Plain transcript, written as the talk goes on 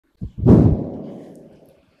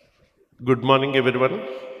Good morning, everyone.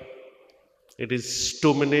 It is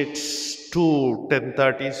 2 minutes to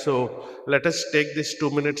 10:30, so let us take this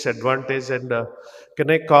 2 minutes advantage. And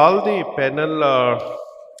can I call the panel,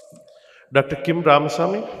 Dr. Kim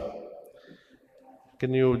Ramasamy?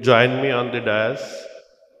 Can you join me on the dais?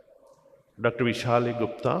 Dr. Vishali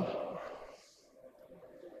Gupta,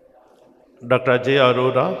 Dr. Ajay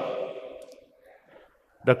Arora,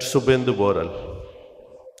 Dr. Subhendu Boral.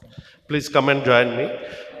 Please come and join me.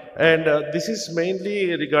 And this is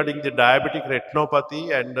mainly regarding the diabetic retinopathy,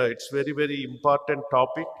 and it's very important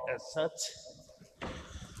topic as such.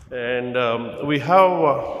 And we have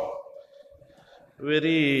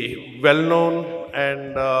very well-known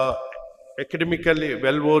and academically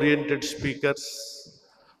well-oriented speakers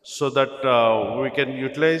so that we can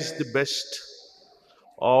utilize the best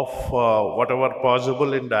of whatever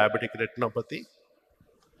possible in diabetic retinopathy.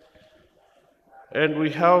 And we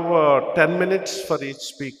have 10 minutes for each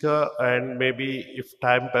speaker, and maybe if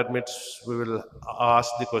time permits, we will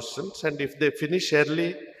ask the questions. And if they finish early,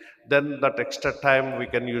 then that extra time we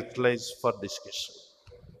can utilize for discussion.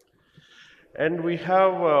 And we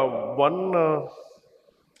have one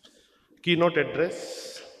keynote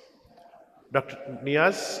address. Dr.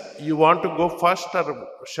 Niaz, you want to go first, or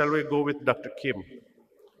shall we go with Dr. Kim?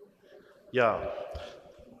 Yeah.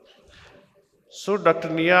 So Dr.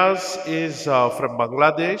 Niaz is from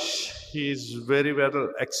Bangladesh. He is very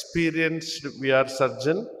well experienced VR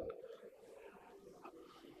surgeon.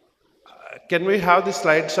 Can we have the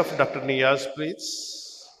slides of Dr. Niaz, please?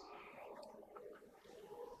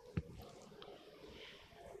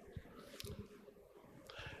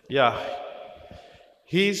 Yeah.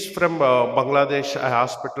 He is from Bangladesh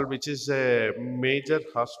hospital, which is a major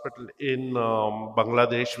hospital in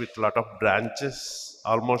Bangladesh with a lot of branches,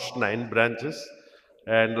 almost 9 branches.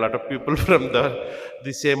 And a lot of people from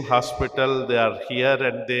the same hospital, they are here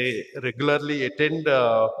and they regularly attend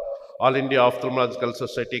All India Ophthalmological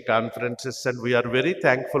Society conferences, and we are very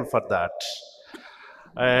thankful for that.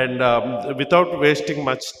 And without wasting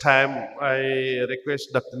much time, I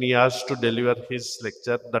request Dr. Niaz to deliver his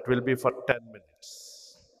lecture. That will be for 10 minutes.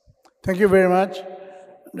 Thank you very much,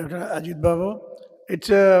 Dr. Ajit Babu. It's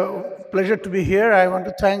a pleasure to be here. I want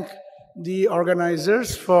to thank the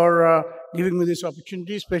organizers for giving me this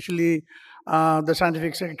opportunity, especially the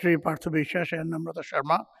Scientific Secretary, Partha Biswas, and Namrata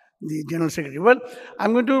Sharma, the General Secretary. Well,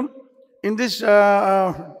 I'm going to, in this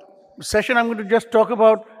session, I'm going to just talk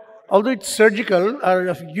about, although it's surgical,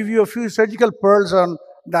 I'll give you a few surgical pearls on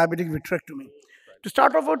diabetic vitrectomy. To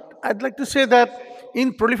start off with, I'd like to say that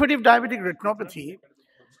in proliferative diabetic retinopathy,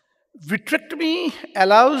 vitrectomy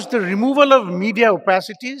allows the removal of media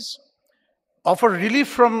opacities, offer relief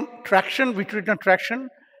from traction, vitreoretinal traction,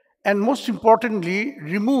 and most importantly,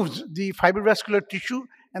 removes the fibrovascular tissue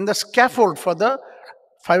and the scaffold for the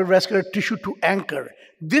fibrovascular tissue to anchor.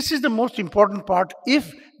 This is the most important part.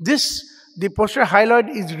 If the posterior hyaloid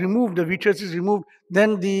is removed, the vitreous is removed,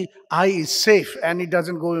 then the eye is safe and it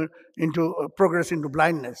doesn't go into progress into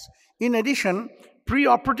blindness. In addition,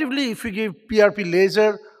 preoperatively, if you give PRP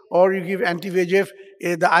laser or you give anti-VEGF,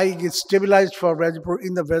 the eye gets stabilized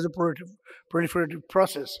in the vasoproliferative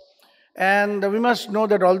process. And we must know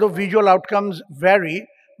that although visual outcomes vary,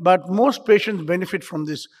 but most patients benefit from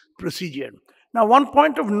this procedure. Now, one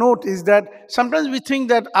point of note is that sometimes we think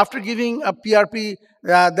that after giving a PRP,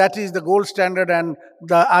 that is the gold standard and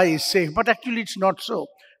the eye is safe. But actually, it's not so.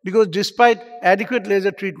 Because despite adequate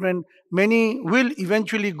laser treatment, many will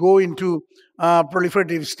eventually go into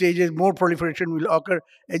proliferative stages. More proliferation will occur,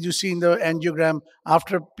 as you see in the angiogram,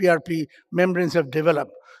 after PRP membranes have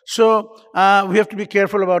developed. So we have to be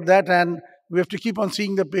careful about that, and we have to keep on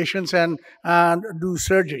seeing the patients and do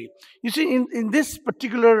surgery. You see, in this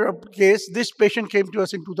particular case, this patient came to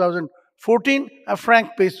us in 2014, a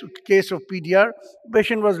frank case of PDR.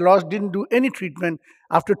 Patient was lost, didn't do any treatment.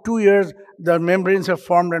 After 2 years, the membranes have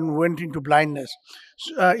formed and went into blindness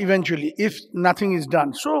eventually, if nothing is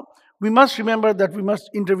done. So we must remember that we must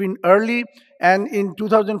intervene early. And in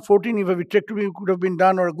 2014, if a vitrectomy could have been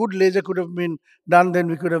done or a good laser could have been done, then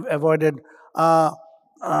we could have avoided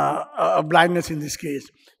blindness in this case.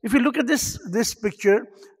 If you look at this picture,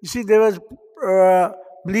 you see there was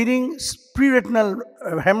bleeding, pre-retinal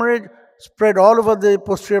hemorrhage spread all over the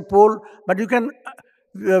posterior pole, but you can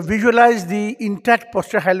visualize the intact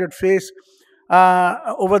posterior hyaloid face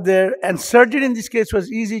over there. And surgery in this case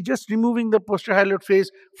was easy, just removing the posterior hyaloid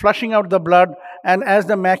face, flushing out the blood, and as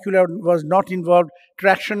the macula was not involved,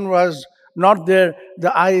 traction was not there,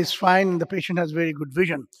 the eye is fine, and the patient has very good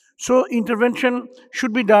vision. So intervention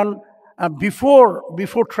should be done before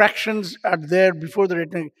tractions are there, before the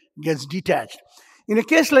retina gets detached. In a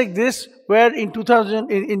case like this, where in 2000,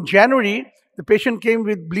 in January, the patient came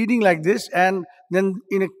with bleeding like this, and then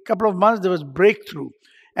in a couple of months there was breakthrough,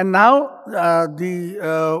 and now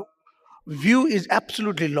the view is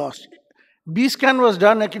absolutely lost. B scan was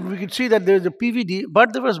done. We could see that there is a PVD,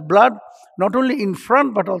 but there was blood not only in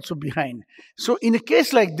front but also behind. So in a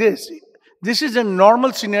case like this is a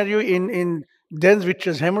normal scenario in dense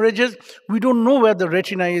vitreous hemorrhages. We don't know where the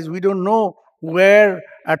retina is. We don't know where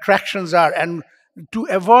attractions are. And to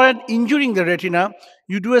avoid injuring the retina,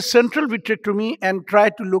 you do a central vitrectomy and try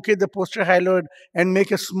to locate the posterior hyaloid and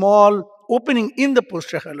make a small opening in the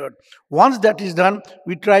posterior hyaloid. Once that is done,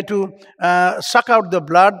 we try to suck out the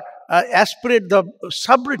blood, aspirate the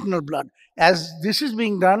subretinal blood. As this is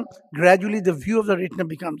being done, gradually the view of the retina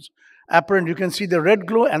becomes apparent. You can see the red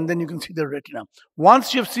glow, and then you can see the retina.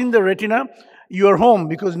 Once you've seen the retina, you are home,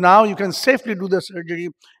 because now you can safely do the surgery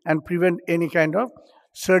and prevent any kind of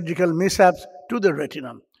surgical mishaps to the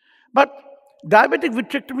retina. But diabetic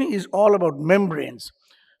vitrectomy is all about membranes.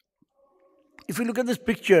 If you look at this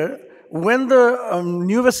picture, when the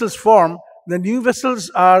new vessels form, the new vessels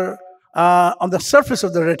are on the surface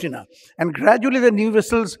of the retina. And gradually the new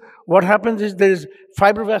vessels, what happens is there is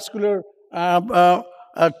fibrovascular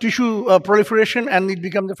tissue proliferation, and it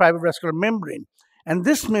becomes a fibrovascular membrane. And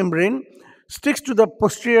this membrane sticks to the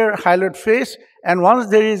posterior hyaloid face, and once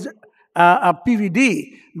there is a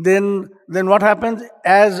PVD, then what happens,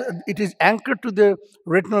 as it is anchored to the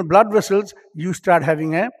retinal blood vessels, you start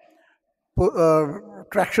having a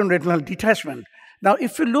traction retinal detachment. Now,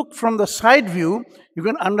 if you look from the side view, you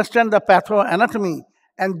can understand the pathoanatomy,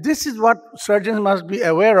 and this is what surgeons must be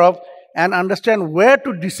aware of and understand where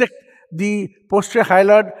to dissect the posterior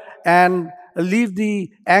hyaloid and leave the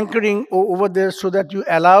anchoring over there so that you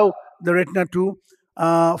allow the retina to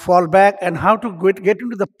fall back, and how to get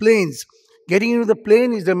into the planes. Getting into the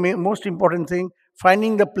plane is the most important thing,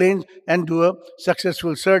 finding the planes and do a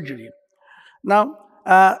successful surgery. Now,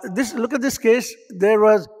 look at this case. There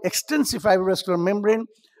was extensive fibrovascular membrane.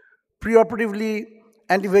 Preoperatively,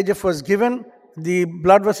 anti-VEGF was given. The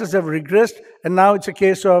blood vessels have regressed, and now it's a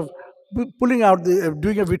case of pulling out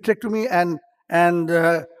doing a vitrectomy and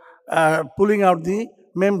pulling out the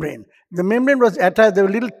membrane. The membrane was attached. There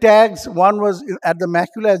were little tags. One was at the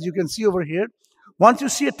macula, as you can see over here. Once you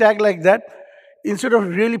see a tag like that, instead of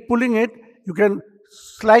really pulling it, you can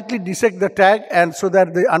slightly dissect the tag, and so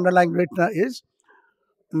that the underlying retina is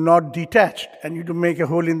not detached, and you to make a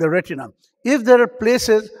hole in the retina. If there are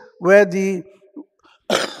places where the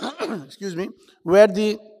excuse me, where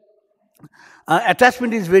the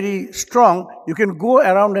attachment is very strong, you can go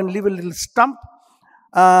around and leave a little stump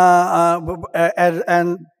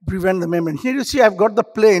and prevent the membrane. Here you see I've got the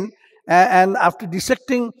plane, and after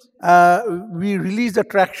dissecting, we release the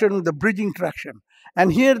traction, the bridging traction.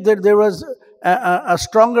 And here there was a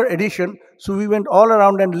stronger addition, so we went all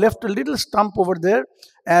around and left a little stump over there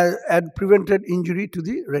and prevented injury to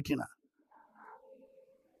the retina.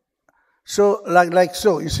 So like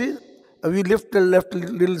so, you see, we left a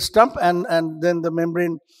little stump, and then the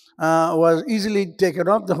membrane was easily taken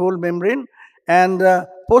off, the whole membrane. And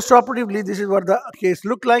post-operatively, this is what the case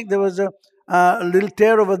looked like. There was a little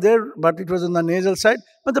tear over there, but it was on the nasal side.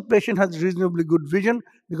 But the patient has reasonably good vision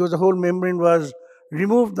because the whole membrane was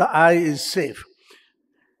removed. The eye is safe.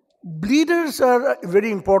 Bleeders are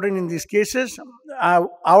very important in these cases.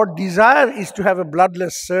 Our desire is to have a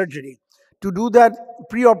bloodless surgery. To do that,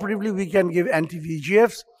 preoperatively, we can give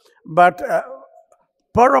anti-VEGFs, but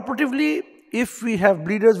peroperatively, if we have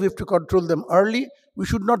bleeders, we have to control them early. We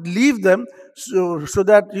should not leave them so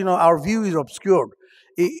that our view is obscured.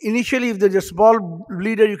 Initially, if there's a small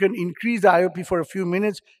bleeder, you can increase the IOP for a few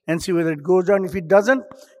minutes and see whether it goes down. If it doesn't,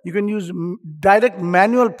 you can use direct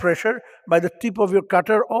manual pressure by the tip of your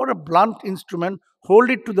cutter or a blunt instrument. Hold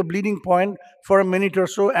it to the bleeding point for a minute or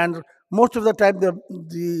so, and most of the time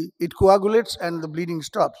it coagulates and the bleeding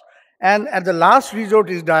stops. And at the last resort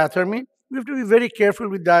is diathermy. We have to be very careful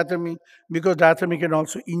with diathermy because diathermy can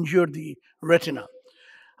also injure the retina.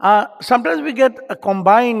 Sometimes we get a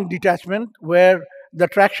combined detachment where the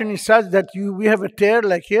traction is such that we have a tear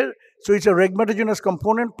like here, so it's a rhegmatogenous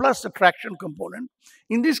component plus a traction component.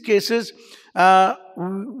 In these cases,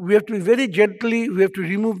 we have to be very gently, we have to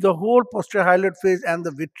remove the whole posterior hyaloid phase and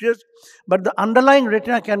the vitreous, but the underlying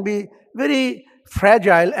retina can be very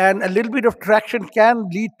fragile, and a little bit of traction can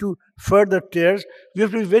lead to further tears. We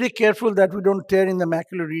have to be very careful that we don't tear in the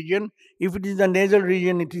macular region. If it is the nasal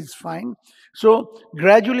region, it is fine. So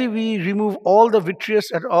gradually we remove all the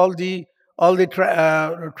vitreous and all the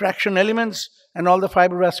traction elements and all the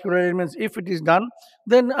fibrovascular elements. If it is done,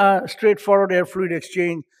 then straightforward air fluid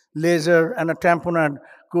exchange, laser, and a tamponade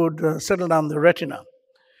could settle down the retina.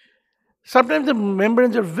 Sometimes the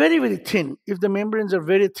membranes are very, very thin. If the membranes are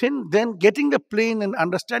very thin, then getting the plane and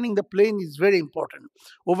understanding the plane is very important.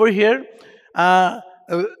 Over here, uh,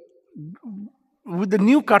 with the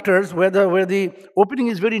new cutters, where the opening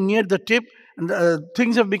is very near the tip, and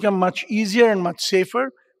things have become much easier and much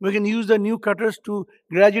safer. We can use the new cutters to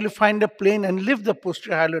gradually find a plane and lift the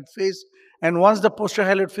posterior hyaloid face. And once the posterior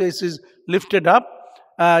hyaloid face is lifted up,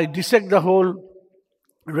 dissect the whole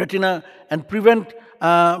retina and prevent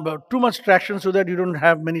too much traction so that you don't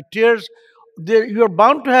have many tears. You are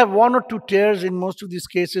bound to have one or two tears in most of these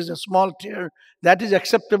cases, a small tear. That is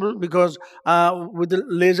acceptable because with the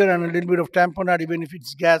laser and a little bit of tamponade, even if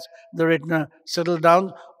it's gas, the retina settles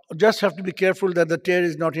down. Just have to be careful that the tear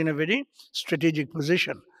is not in a very strategic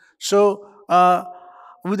position. So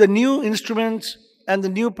with the new instruments and the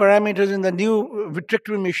new parameters in the new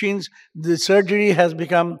vitrectomy machines, the surgery has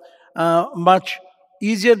become much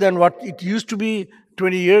easier than what it used to be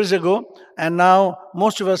 20 years ago. And now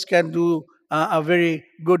most of us can do a very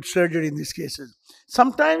good surgery in these cases.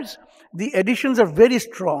 Sometimes the additions are very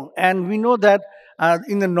strong, and we know that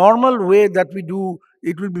in the normal way that we do,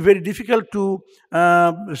 it will be very difficult to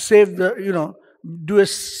save the, do a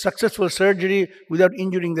successful surgery without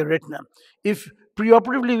injuring the retina. If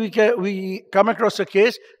preoperatively we come across a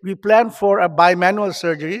case, we plan for a bimanual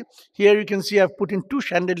surgery. Here you can see I've put in two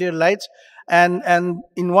chandelier lights, and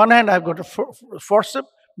in one hand I've got a forceps,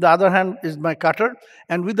 the other hand is my cutter,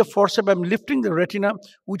 and with the forceps I'm lifting the retina,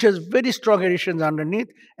 which has very strong adhesions underneath,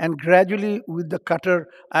 and gradually with the cutter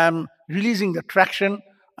I'm releasing the traction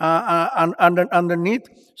underneath,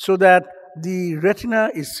 so that the retina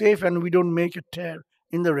is safe and we don't make a tear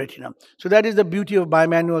in the retina. So that is the beauty of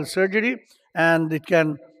bimanual surgery, and it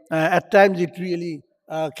can, at times, it really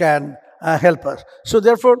can help us. So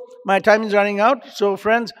therefore, my time is running out. So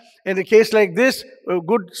friends, in a case like this,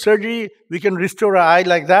 good surgery, we can restore our eye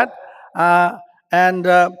like that. And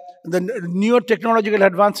the newer technological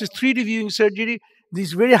advances, 3D viewing surgery,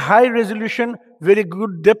 this very high resolution, very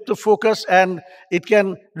good depth of focus, and it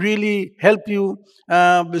can really help you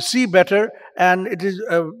see better. And it is,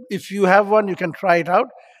 if you have one, you can try it out.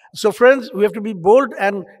 So friends, we have to be bold,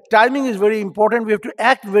 and timing is very important. We have to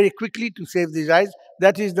act very quickly to save these eyes.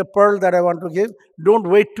 That is the pearl that I want to give. Don't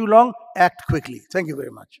wait too long, act quickly. Thank you very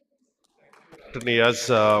much. Niyaz,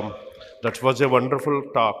 that was a wonderful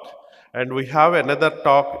talk. And we have another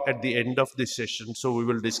talk at the end of this session, so we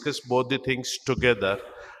will discuss both the things together.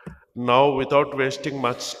 Now, without wasting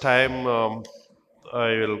much time,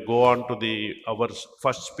 I will go on to our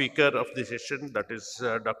first speaker of the session, that is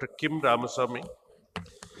Dr. Kim Ramasamy.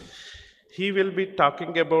 He will be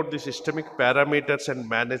talking about the systemic parameters and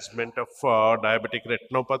management of diabetic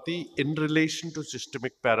retinopathy in relation to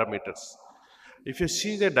systemic parameters. If you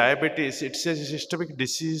see the diabetes, it's a systemic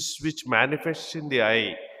disease which manifests in the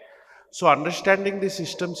eye. So understanding the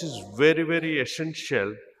systems is very, very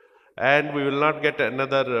essential. And we will not get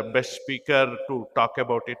another best speaker to talk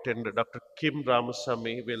about it. And Dr. Kim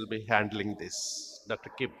Ramasamy will be handling this. Dr.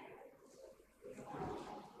 Kim.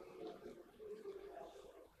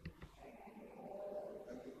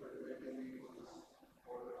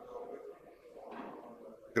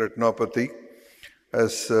 Retinopathy.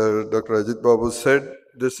 As Dr. Ajit Babu said,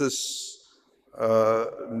 this is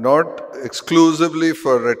not exclusively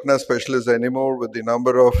for retina specialists anymore. With the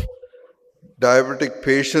number of diabetic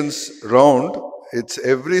patients around, it's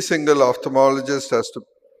every single ophthalmologist has to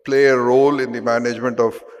play a role in the management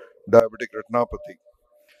of diabetic retinopathy.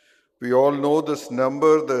 We all know this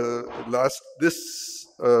number. This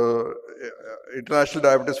International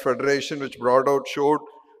Diabetes Federation, which brought out, showed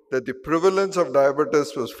that the prevalence of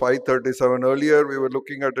diabetes was 537. Earlier, we were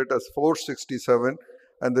looking at it as 467,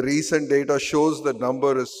 and the recent data shows the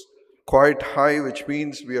number is quite high, which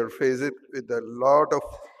means we are faced with a lot of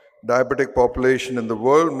diabetic population in the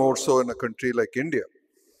world, more so in a country like India.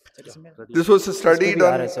 This was a study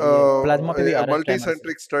done, a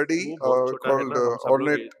multi-centric study called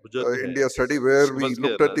Ornate India study, where we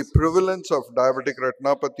looked at the prevalence of diabetic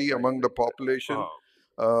retinopathy among the population,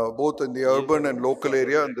 both in the urban and local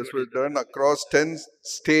area, and this was done across 10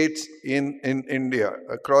 states in India,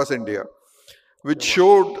 across India, which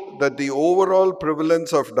showed that the overall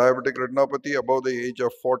prevalence of diabetic retinopathy above the age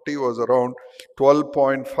of 40 was around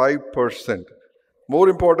 12.5%. More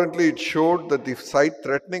importantly, it showed that the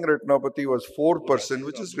sight-threatening retinopathy was 4%,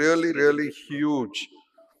 which is really, really huge.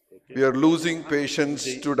 We are losing patients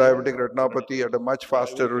to diabetic retinopathy at a much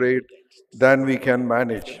faster rate than we can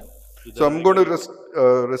manage. So I'm going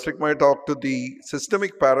to restrict my talk to the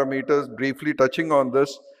systemic parameters, briefly touching on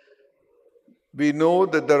this. We know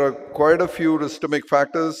that there are quite a few rheumatic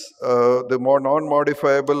factors, the more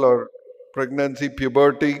non-modifiable or pregnancy,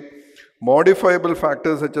 puberty, modifiable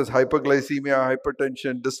factors such as hyperglycemia,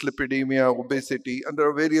 hypertension, dyslipidemia, obesity, and there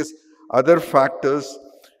are various other factors.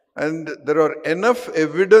 And there are enough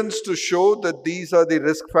evidence to show that these are the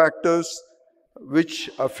risk factors which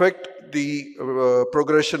affect the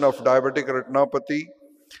progression of diabetic retinopathy.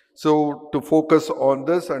 So to focus on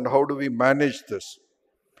this and how do we manage this?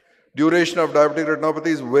 Duration of diabetic retinopathy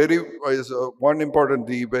is one important.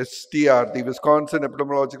 The WestTR, the Wisconsin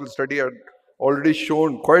Epidemiological Study, had already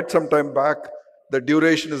shown quite some time back that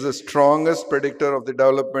duration is the strongest predictor of the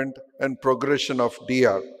development and progression of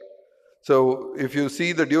DR. So if you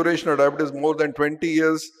see the duration of diabetes more than 20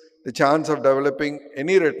 years, the chance of developing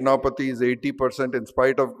any retinopathy is 80% in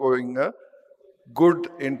spite of going a good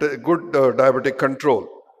diabetic control.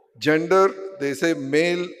 Gender, they say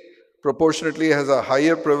male proportionately has a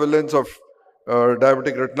higher prevalence of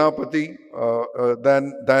diabetic retinopathy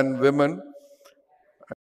than women.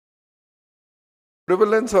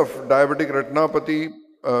 Prevalence of diabetic retinopathy,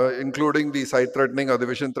 including the sight-threatening or the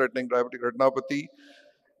vision-threatening diabetic retinopathy,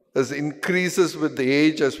 increases with the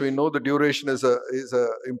age. As we know, the duration is a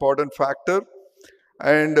important factor.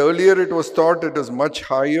 And earlier it was thought it was much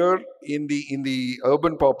higher in the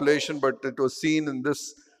urban population, but it was seen in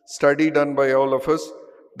this study done by all of us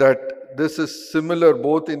that this is similar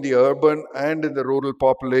both in the urban and in the rural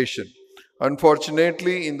population.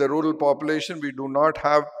 Unfortunately, in the rural population, we do not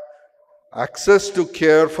have access to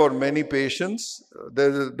care for many patients.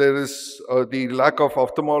 There is the lack of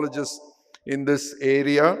ophthalmologists in this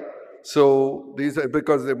area. So these are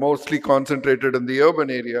because they're mostly concentrated in the urban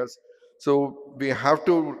areas. So we have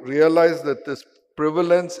to realize that this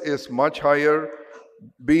prevalence is much higher,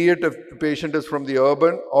 be it if the patient is from the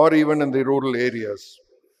urban or even in the rural areas.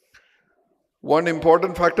 One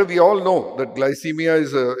important factor, we all know that glycemia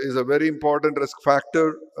is a very important risk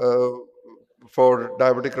factor for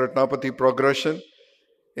diabetic retinopathy progression.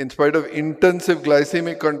 In spite of intensive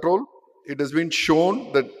glycemic control, it has been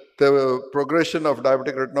shown that the progression of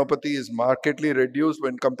diabetic retinopathy is markedly reduced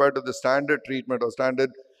when compared to the standard treatment or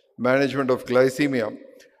standard management of glycemia.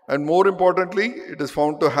 And more importantly, it is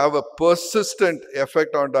found to have a persistent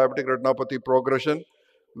effect on diabetic retinopathy progression,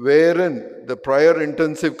 wherein the prior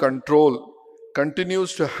intensive control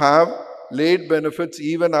continues to have late benefits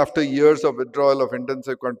even after years of withdrawal of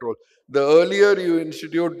intensive control. The earlier you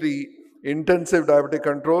institute the intensive diabetic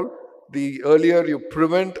control, the earlier you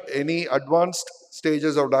prevent any advanced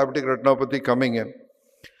stages of diabetic retinopathy coming in.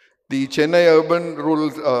 The Chennai Urban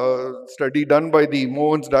Rural study done by the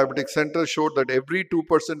Mohan's Diabetic Center showed that every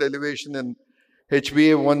 2% elevation in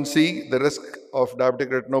HbA1c, the risk of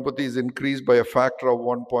diabetic retinopathy is increased by a factor of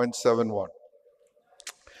 1.71.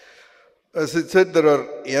 As it said, there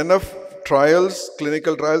are enough trials,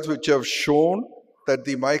 clinical trials, which have shown that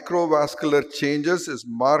the microvascular changes is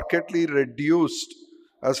markedly reduced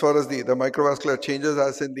as far as the microvascular changes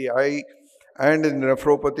as in the eye and in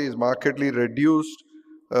nephropathy is markedly reduced.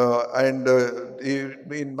 In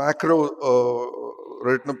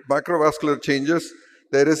macrovascular changes,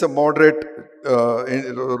 there is a moderate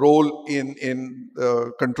role in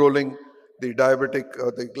controlling the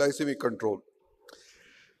the glycemic control.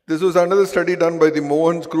 This was another study done by the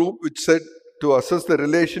Mohan's group, which said to assess the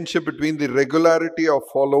relationship between the regularity of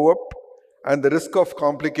follow-up and the risk of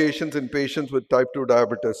complications in patients with type 2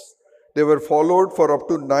 diabetes. They were followed for up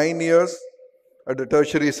to 9 years at the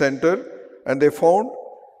tertiary center, and they found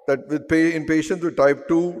that in patients with type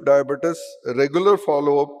 2 diabetes, regular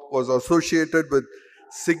follow-up was associated with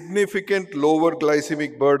significant lower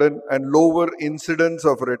glycemic burden and lower incidence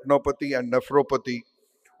of retinopathy and nephropathy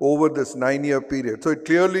over this 9-year period. So it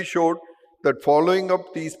clearly showed that following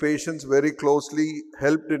up these patients very closely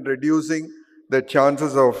helped in reducing the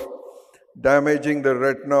chances of damaging the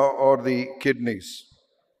retina or the kidneys.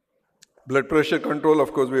 Blood pressure control,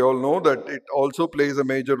 of course, we all know that it also plays a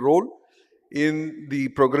major role in the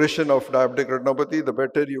progression of diabetic retinopathy. The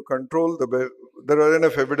better you control, there are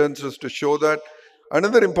enough evidences to show that.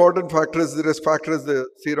 Another important factor is the risk factor is the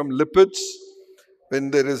serum lipids. When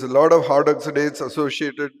there is a lot of hard oxidates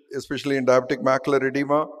associated, especially in diabetic macular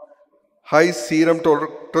edema, high serum total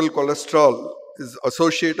cholesterol is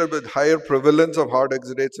associated with higher prevalence of hard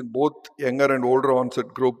oxidates in both younger and older onset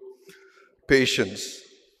group patients.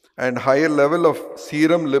 And higher level of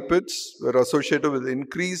serum lipids were associated with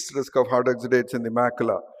increased risk of hard oxidates in the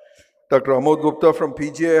macula. Dr. Amod Gupta from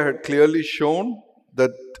PGI had clearly shown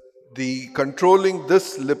that the controlling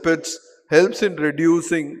this lipids helps in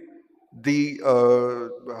reducing the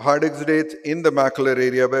hard oxidates in the macular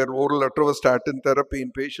area, where oral atorvastatin therapy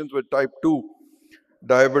in patients with type 2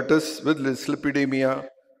 diabetes with dyslipidemia,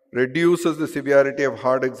 reduces the severity of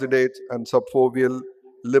heart exudates and subfoveal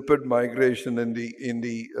lipid migration in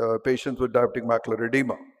the patients with diabetic macular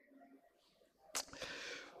edema.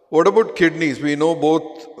 What about kidneys? We know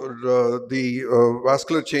both the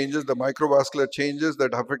vascular changes, the microvascular changes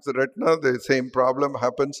that affects the retina. The same problem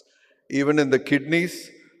happens even in the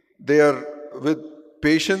kidneys. They are with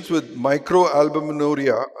patients with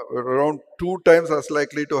microalbuminuria around 2 times as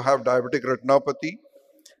likely to have diabetic retinopathy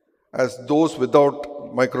as those without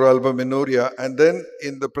microalbuminuria. And then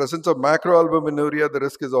in the presence of macroalbuminuria, the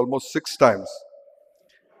risk is almost 6 times.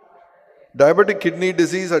 Diabetic kidney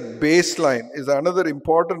disease at baseline is another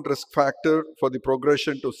important risk factor for the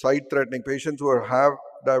progression to sight-threatening. Patients who have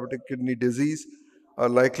diabetic kidney disease are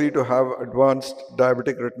likely to have advanced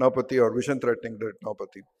diabetic retinopathy or vision-threatening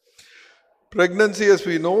retinopathy. Pregnancy, as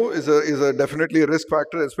we know, is definitely a risk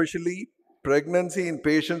factor, especially pregnancy in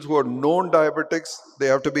patients who are known diabetics. They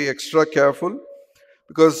have to be extra careful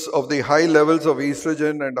because of the high levels of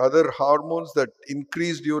estrogen and other hormones that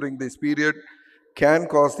increase during this period can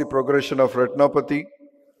cause the progression of retinopathy.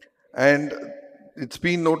 And it's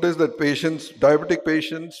been noticed that diabetic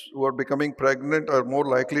patients who are becoming pregnant are more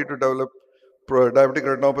likely to develop diabetic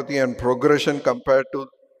retinopathy and progression compared to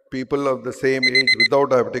people of the same age without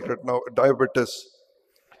diabetes.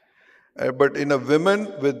 But in a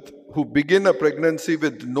women who begin a pregnancy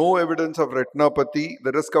with no evidence of retinopathy,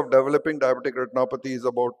 the risk of developing diabetic retinopathy is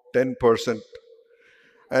about 10%.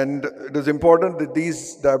 And it is important that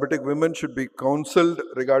these diabetic women should be counseled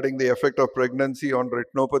regarding the effect of pregnancy on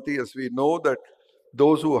retinopathy, as we know that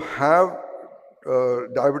those who have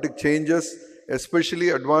diabetic changes, especially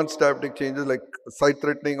advanced diabetic changes like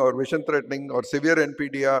sight-threatening or vision-threatening or severe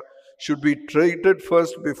NPDR, should be treated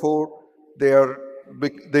first before they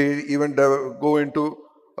even go into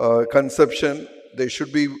conception. They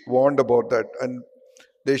should be warned about that, and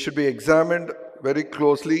they should be examined very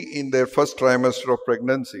closely in their first trimester of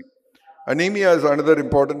pregnancy. Anemia is another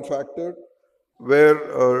important factor where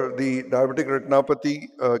the diabetic retinopathy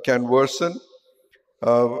can worsen.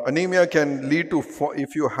 Anemia can lead to,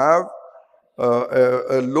 if you have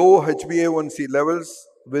a low HbA1c levels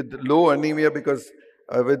with low anemia, because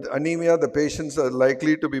with anemia the patients are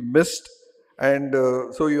likely to be missed, and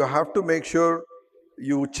so you have to make sure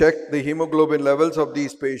you check the hemoglobin levels of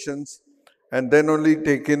these patients and then only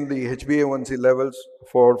take in the HbA1c levels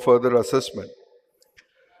for further assessment.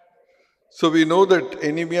 So we know that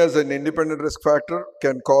anemia is an independent risk factor,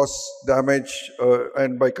 can cause damage,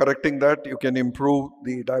 and by correcting that, you can improve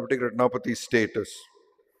the diabetic retinopathy status.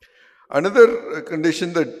 Another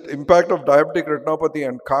condition, that impact of diabetic retinopathy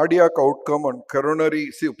and cardiac outcome on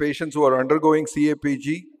coronary patients who are undergoing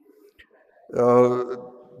CAPG,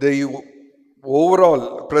 the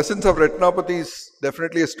overall presence of retinopathy is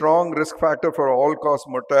definitely a strong risk factor for all-cause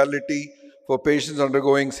mortality for patients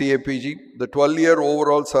undergoing CAPG. The 12-year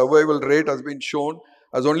overall survival rate has been shown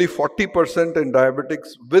as only 40% in diabetics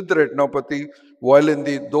with retinopathy, while in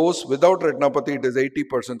those without retinopathy it is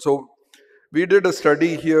 80%. So we did a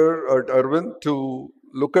study here at Irvine to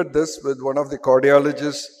look at this with one of the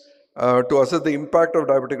cardiologists to assess the impact of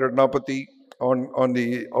diabetic retinopathy on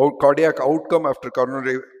the cardiac outcome after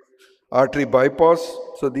coronary artery bypass.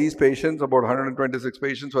 So these patients, about 126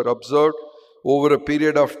 patients, were observed over a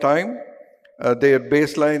period of time. Their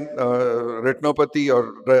baseline retinopathy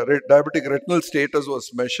or diabetic retinal status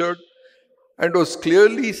was measured and was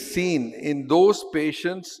clearly seen in those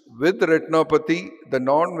patients with retinopathy. The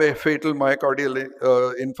non-fatal myocardial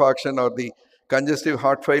infarction or the congestive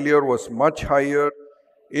heart failure was much higher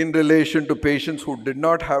in relation to patients who did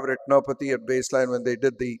not have retinopathy at baseline when they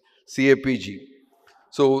did the CAPG.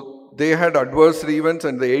 So they had adverse events,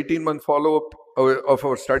 and the 18-month follow-up of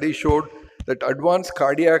our study showed that advanced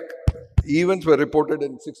cardiac events were reported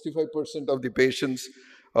in 65% of the patients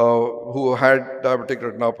who had diabetic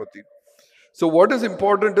retinopathy. So what is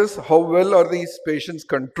important is how well are these patients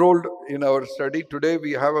controlled in our study. Today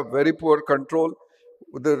we have a very poor control.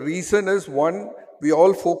 The reason is, one, we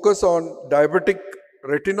all focus on diabetic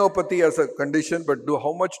retinopathy as a condition, but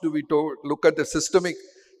how much do we look at the systemic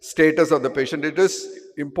status of the patient? It is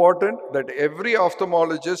important that every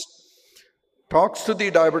ophthalmologist talks to the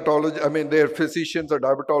their physicians or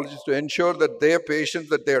diabetologists, to ensure that their patients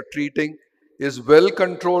that they are treating is well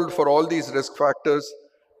controlled for all these risk factors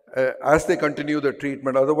as they continue the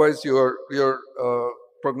treatment. Otherwise, your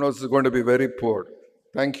prognosis is going to be very poor.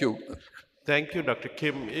 Thank you. Thank you, Dr.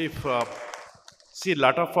 Kim. If see, a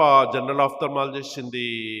lot of general ophthalmologists in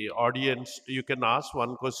the audience, you can ask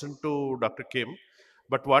one question to Dr. Kim.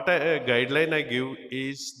 But what a guideline I give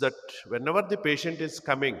is that whenever the patient is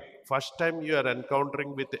coming first time you are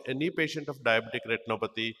encountering with any patient of diabetic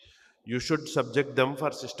retinopathy, you should subject them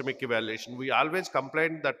for systemic evaluation. We always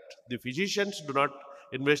complain that the physicians do not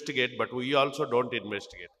investigate, but we also don't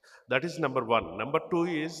investigate. That is number one. Number two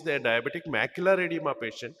is the diabetic macular edema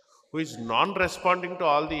patient who is non-responding to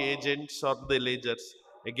all the agents or the lasers.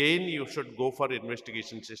 Again, you should go for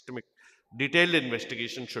investigation. Systemic detailed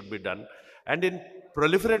investigation should be done. And in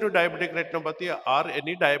proliferative diabetic retinopathy or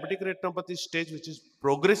any diabetic retinopathy stage which is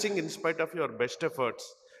progressing in spite of your best efforts,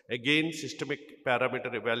 again systemic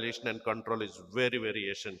parameter evaluation and control is very, very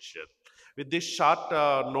essential. With this short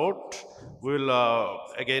note, we will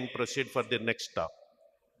again proceed for the next talk.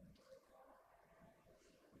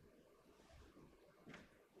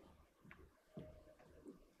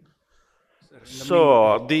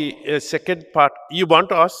 So the second part, you want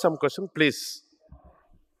to ask some question, please.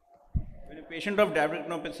 When a patient of diabetic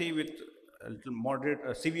retinopathy with a little moderate,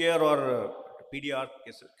 severe or PDR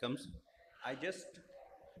case comes,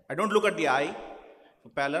 I don't look at the eye for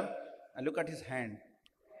pallor, I look at his hand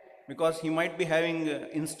because he might be having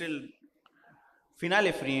instilled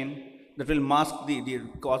phenylephrine that will mask the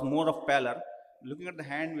cause more of pallor. Looking at the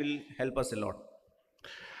hand will help us a lot.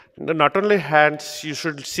 Not only hands, you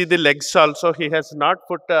should see the legs also. He has not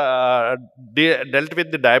dealt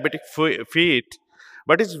with the diabetic feet,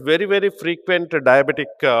 but it's very, very frequent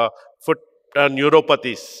diabetic foot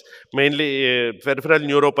neuropathies, mainly peripheral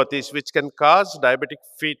neuropathies, which can cause diabetic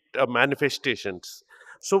feet manifestations.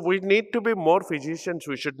 So we need to be more physicians.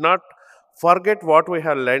 We should not forget what we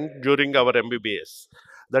have learned during our MBBS.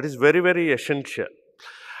 That is very, very essential.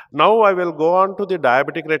 Now I will go on to the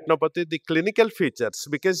diabetic retinopathy, the clinical features,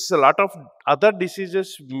 because a lot of other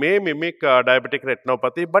diseases may mimic diabetic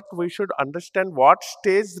retinopathy, but we should understand what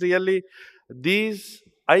stage really these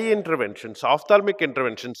eye interventions, ophthalmic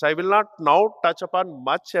interventions. I will not now touch upon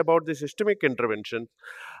much about the systemic interventions,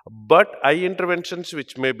 but eye interventions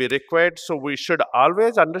which may be required. So we should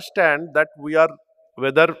always understand that we are,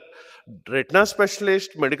 whether retina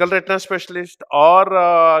specialist, medical retina specialist, or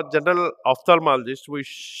general ophthalmologist, we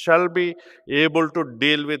shall be able to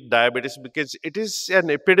deal with diabetes because it is an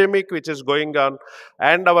epidemic which is going on,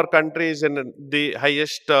 and our country is in the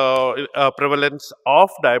highest prevalence of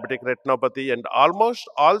diabetic retinopathy, and almost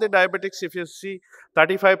all the diabetics, if you see,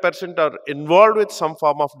 35% are involved with some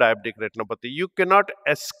form of diabetic retinopathy. You cannot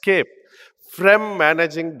escape from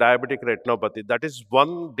managing diabetic retinopathy. That is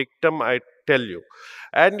one dictum I tell you.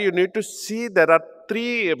 And you need to see there are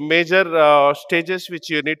three major stages which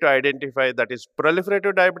you need to identify. That is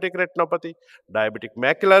proliferative diabetic retinopathy, diabetic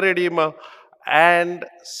macular edema, and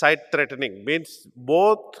sight threatening. Means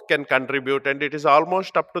both can contribute, and it is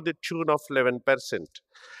almost up to the tune of 11%.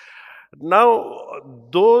 Now,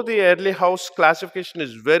 though the early house classification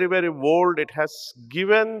is very, very old, it has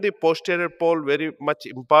given the posterior pole very much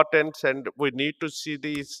importance, and we need to see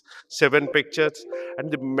these 7 pictures.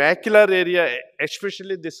 And the macular area,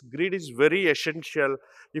 especially this grid, is very essential.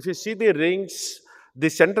 If you see the rings, the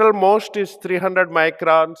central most is 300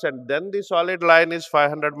 microns, and then the solid line is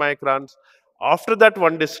 500 microns. After that,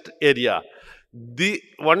 one disc area. The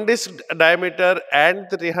one disc diameter and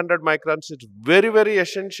 300 microns is very, very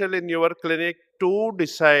essential in your clinic to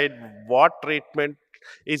decide what treatment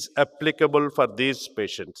is applicable for these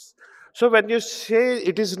patients. So when you say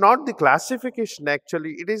it is not the classification,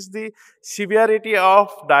 actually, it is the severity of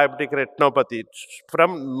diabetic retinopathy.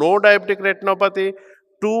 From no diabetic retinopathy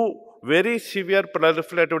to very severe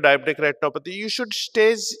proliferative diabetic retinopathy, you should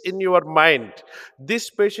stage in your mind. This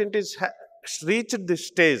patient is reached this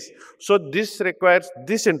stage, so this requires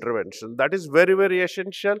this intervention. That is very, very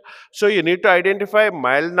essential. So you need to identify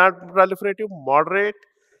mild non-proliferative, moderate,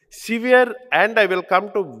 severe, and I will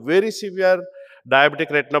come to very severe diabetic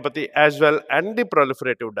retinopathy as well, and the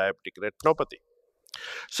proliferative diabetic retinopathy.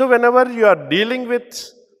 So whenever you are dealing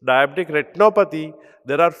with diabetic retinopathy,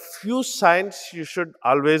 there are few signs you should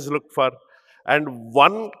always look for. And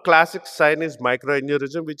one classic sign is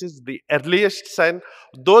microaneurysm, which is the earliest sign.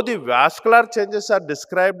 Though the vascular changes are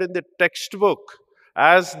described in the textbook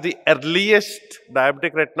as the earliest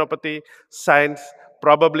diabetic retinopathy signs,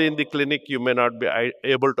 probably in the clinic you may not be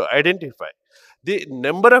able to identify. The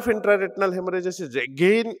number of intraretinal hemorrhages is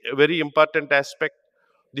again a very important aspect.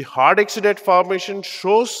 The hard exudate formation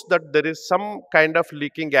shows that there is some kind of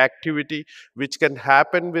leaking activity which can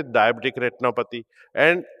happen with diabetic retinopathy.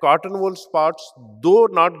 And cotton wool spots, though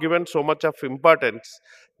not given so much of importance,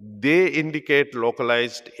 they indicate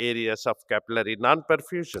localized areas of capillary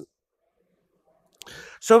non-perfusion.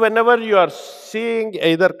 So whenever you are seeing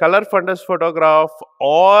either color fundus photograph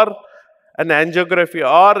or an angiography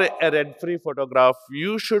or a red-free photograph,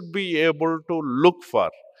 you should be able to look for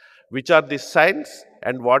which are the signs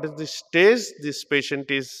and what is the stage this patient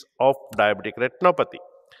is of diabetic retinopathy.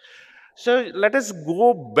 So let us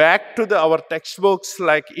go back to our textbooks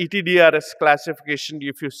like ETDRS classification.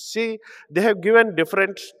 If you see, they have given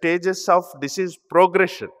different stages of disease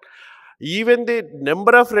progression. Even the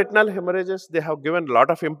number of retinal hemorrhages, they have given a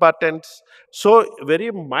lot of importance. So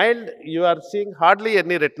very mild, you are seeing hardly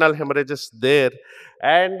any retinal hemorrhages there.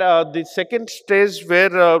 And the second stage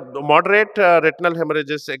where moderate retinal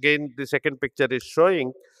hemorrhages, again, the second picture is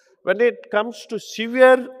showing. When it comes to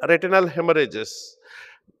severe retinal hemorrhages,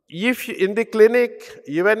 if in the clinic,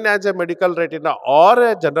 even as a medical retina or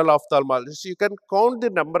a general ophthalmologist, you can count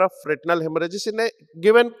the number of retinal hemorrhages in a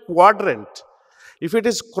given quadrant. If it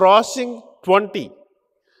is crossing 20,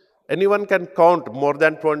 anyone can count more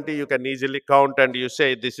than 20, you can easily count and you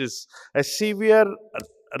say this is a severe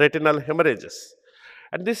retinal hemorrhages.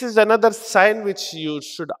 And this is another sign which you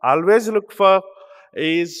should always look for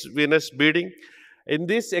is venous bleeding. In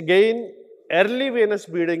this again, early venous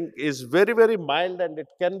bleeding is very, very mild and it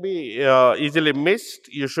can be easily missed.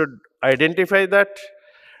 You should identify that.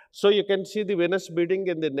 So you can see the venous bleeding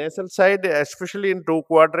in the nasal side, especially in two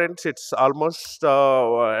quadrants, it's almost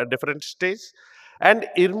a different stage. And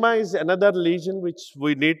IRMA is another lesion which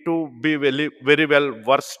we need to be very, very well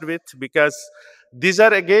versed with, because these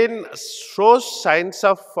are again shows signs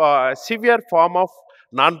of severe form of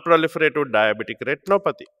non-proliferative diabetic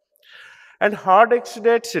retinopathy. And hard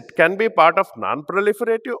exudates, it can be part of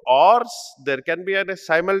non-proliferative or there can be a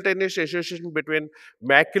simultaneous association between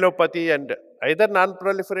maculopathy and either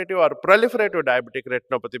non-proliferative or proliferative diabetic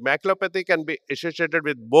retinopathy. Maculopathy can be associated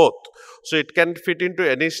with both. So it can fit into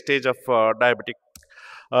any stage of diabetic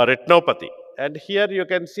retinopathy. And here you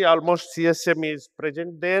can see almost CSM is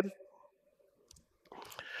present there.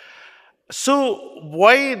 So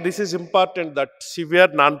why this is important that severe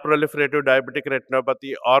non-proliferative diabetic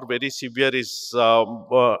retinopathy or very severe is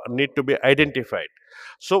need to be identified.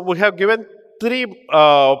 So we have given three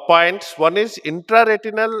points. One is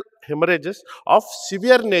intraretinal hemorrhages of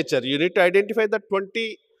severe nature. You need to identify the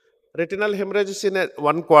 20 retinal hemorrhages in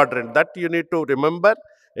one quadrant. That you need to remember.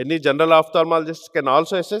 Any general ophthalmologist can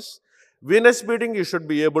also assess. Venous bleeding you should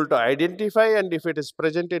be able to identify, and if it is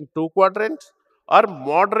present in two quadrants, or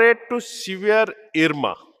moderate to severe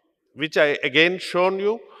IRMA, which I again shown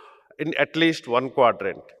you in at least one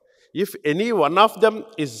quadrant. If any one of them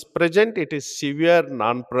is present, it is severe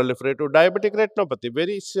non-proliferative diabetic retinopathy.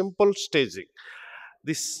 Very simple staging.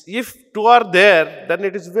 This, if two are there, then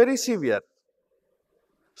it is very severe.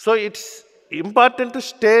 So it's important to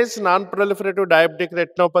stage non-proliferative diabetic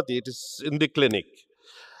retinopathy. It is in the clinic.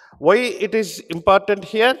 Why it is important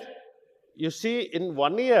here? You see, in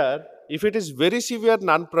 1 year, if it is very severe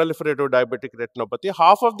non-proliferative diabetic retinopathy,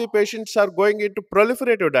 half of the patients are going into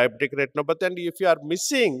proliferative diabetic retinopathy, and if you are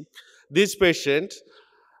missing these patients,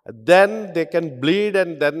 then they can bleed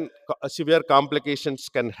and then severe complications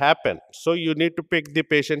can happen. So you need to pick the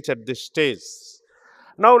patients at this stage.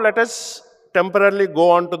 Now let us temporarily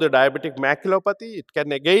go on to the diabetic maculopathy. It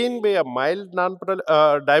can again be a mild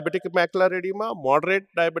diabetic macular edema, moderate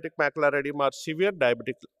diabetic macular edema, or severe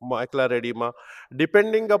diabetic macular edema,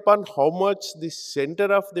 depending upon how much the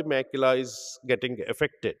center of the macula is getting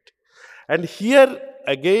affected. And here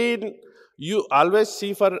again, you always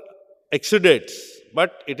see for exudates,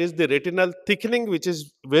 but it is the retinal thickening which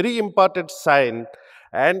is very important sign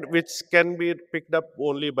and which can be picked up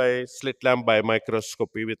only by slit lamp by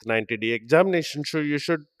microscopy with 90D examination. So you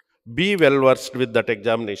should be well versed with that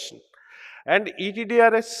examination. And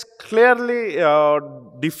ETDRS clearly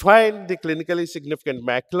defined the clinically significant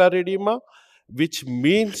macular edema, which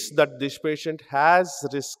means that this patient has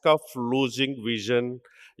risk of losing vision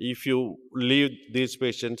if you leave these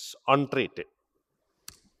patients untreated.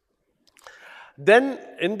 Then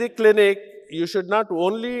in the clinic, you should not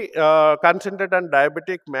only concentrate on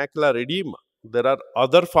diabetic macular edema. There are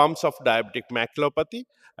other forms of diabetic maculopathy.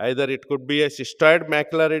 Either it could be a cystoid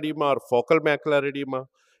macular edema or focal macular edema,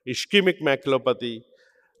 ischemic maculopathy,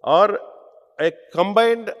 or a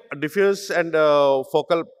combined diffuse and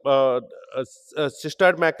focal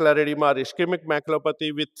cystoid macular edema or ischemic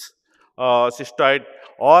maculopathy with cystoid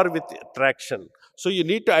or with traction. So you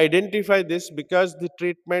need to identify this because the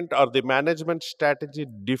treatment or the management strategy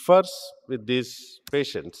differs with these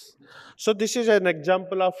patients. So this is an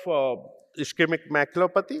example of ischemic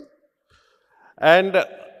maculopathy. And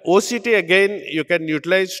OCT again you can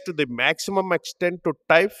utilize to the maximum extent to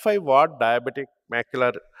type 5 what diabetic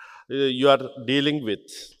macular you are dealing with.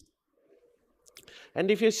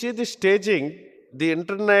 And if you see the staging, the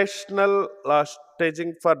international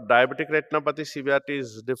staging for diabetic retinopathy severity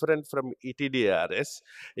is different from ETDRS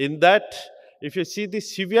in that If you see the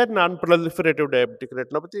severe non-proliferative diabetic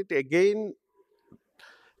retinopathy, it again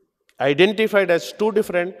identified as two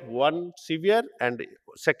different, one severe and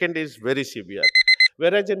second is very severe.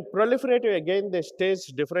 Whereas in proliferative, again, they stage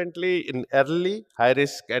differently in early, high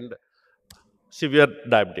risk, and severe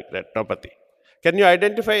diabetic retinopathy. Can you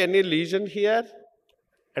identify any lesion here?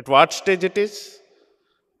 At what stage it is?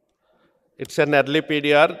 It's an early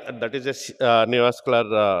PDR, that is a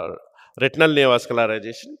neovascular, retinal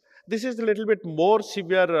neovascularization. This is a little bit more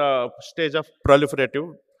severe stage of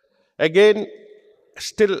proliferative. Again,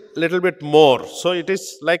 still little bit more. So it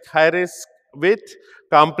is like high risk with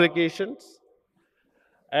complications.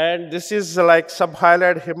 And this is like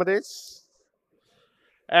subhyaloid hemorrhage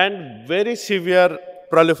and very severe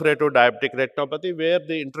proliferative diabetic retinopathy where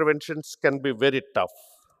the interventions can be very tough.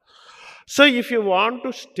 So if you want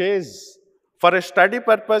to stage for a study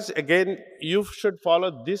purpose, again, you should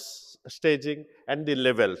follow this staging and the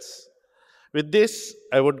levels. With this,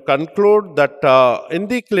 I would conclude that in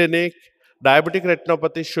the clinic, diabetic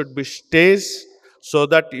retinopathy should be staged so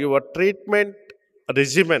that your treatment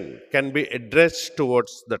regimen can be addressed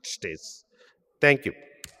towards that stage. Thank you.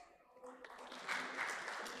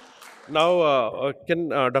 Now, can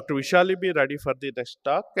Dr. Vishali be ready for the next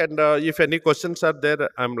talk? And if any questions are there,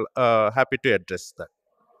 I'm happy to address that.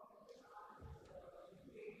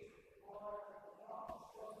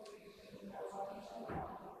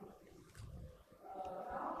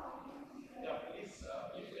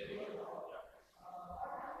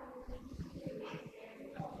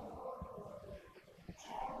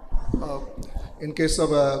 In case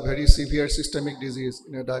of a very severe systemic disease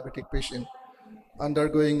in a diabetic patient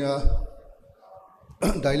undergoing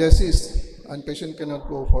dialysis, and patient cannot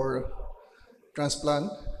go for transplant,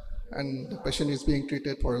 and the patient is being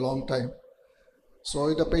treated for a long time. So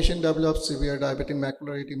if the patient develops severe diabetic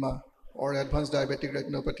macular edema or advanced diabetic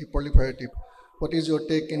retinopathy proliferative, what is your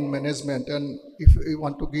take in management? And if you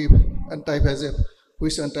want to give anti-VEGF,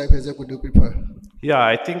 which anti-VEGF would you prefer? Yeah,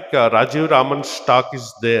 I think Rajiv Raman's talk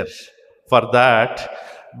is there for that.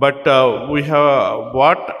 But we have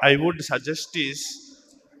what I would suggest is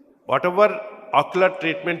whatever ocular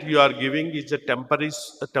treatment you are giving is a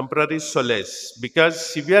temporary solace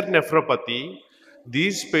because severe nephropathy,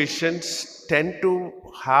 these patients tend to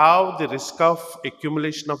have the risk of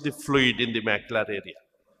accumulation of the fluid in the macular area.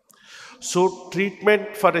 So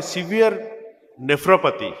treatment for a severe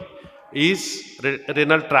nephropathy is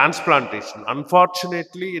renal transplantation.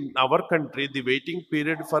 Unfortunately, in our country, the waiting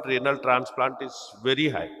period for renal transplant is very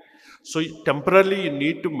high. So temporarily, you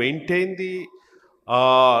need to maintain the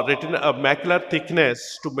macular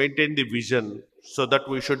thickness to maintain the vision, so that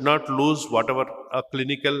we should not lose whatever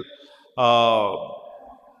clinical uh,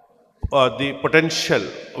 the potential,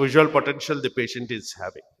 visual potential the patient is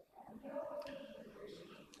having.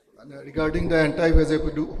 And regarding the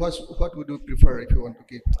anti-VEGF, what would you prefer if you want to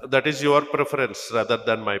give? That is your preference rather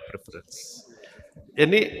than my preference.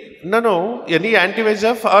 Any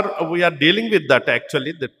anti-VEGF, or we are dealing with that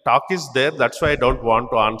actually. The talk is there. That's why I don't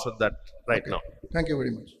want to answer that right Okay. now. Thank you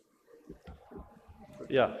very much.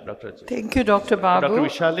 Yeah, Dr. Ajit. Thank you, Dr. Babu. Dr.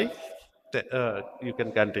 Vishali, you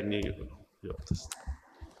can continue your this.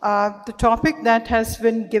 The topic that has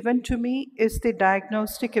been given to me is the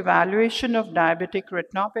diagnostic evaluation of diabetic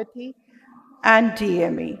retinopathy and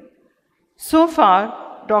DME. So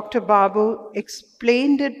far, Dr. Babu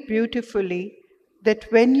explained it beautifully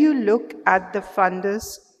that when you look at the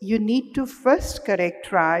fundus, you need to first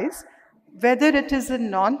characterize whether it is a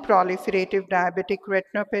non-proliferative diabetic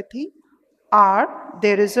retinopathy or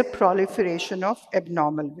there is a proliferation of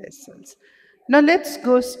abnormal vessels. Now let's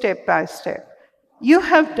go step by step. You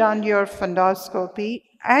have done your fundoscopy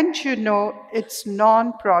and you know it's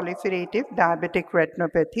non-proliferative diabetic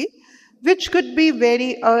retinopathy, which could be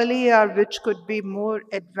very early or which could be more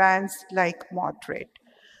advanced like moderate.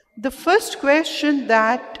 The first question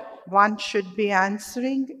that one should be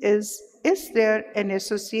answering is there an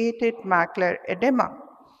associated macular edema?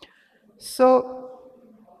 So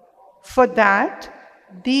for that,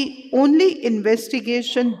 the only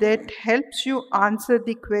investigation that helps you answer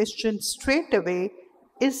the question straight away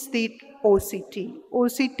is the OCT.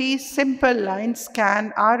 OCT, simple line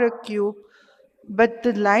scan, or a cube, but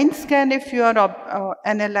the line scan, if you are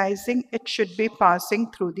analyzing, it should be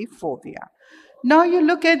passing through the fovea. Now you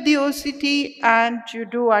look at the OCT and you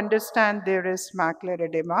do understand there is macular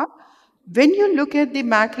edema. When you look at the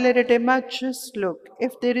macular edema, just look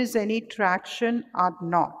if there is any traction or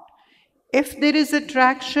not. If there is a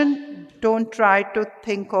traction, don't try to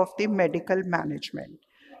think of the medical management.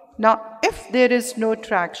 Now, if there is no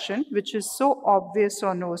traction, which is so obvious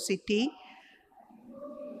on OCT,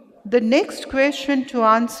 The next question to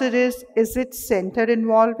answer is it center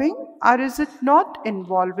involving or is it not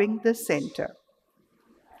involving the center?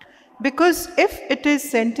 Because if it is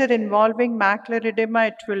center involving macular edema,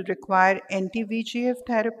 it will require anti-VEGF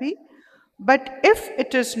therapy. But if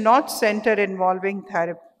it is not center involving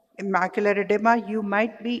macular edema, you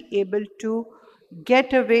might be able to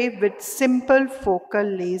get away with simple focal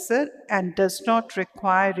laser and does not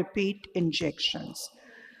require repeat injections.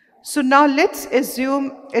 So now let's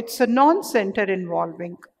assume it's a non-center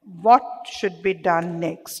involving. What should be done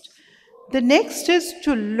next? The next is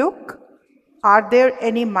to look, are there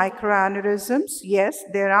any microaneurysms? Yes,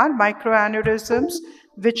 there are microaneurysms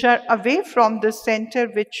which are away from the center,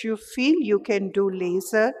 which you feel you can do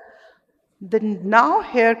laser. Then now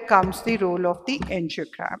here comes the role of the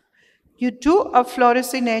angiogram. You do a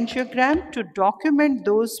fluorescein angiogram to document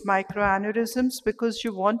those microaneurysms because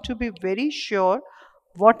you want to be very sure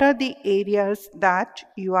what are the areas that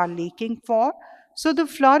you are leaking for. So the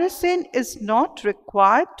fluorescein is not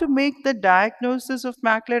required to make the diagnosis of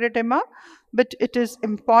macular edema, but it is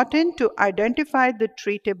important to identify the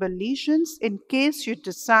treatable lesions in case you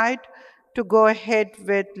decide to go ahead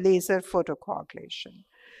with laser photocoagulation.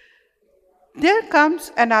 There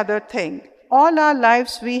comes another thing. All our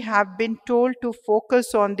lives we have been told to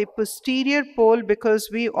focus on the posterior pole because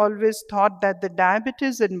we always thought that the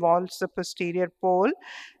diabetes involves the posterior pole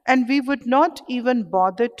and we would not even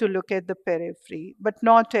bother to look at the periphery, but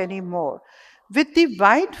not anymore. With the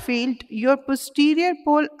wide field, your posterior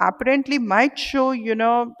pole apparently might show,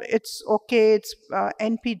 it's okay, it's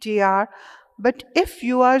NPDR, but if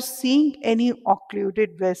you are seeing any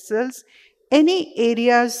occluded vessels, any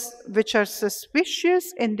areas which are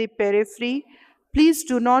suspicious in the periphery, please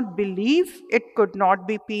do not believe it could not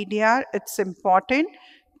be PDR. It's important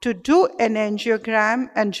to do an angiogram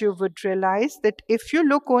and you would realize that if you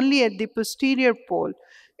look only at the posterior pole,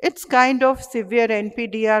 it's kind of severe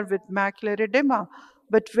NPDR with macular edema.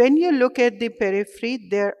 But when you look at the periphery,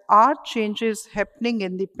 there are changes happening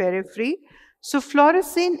in the periphery. So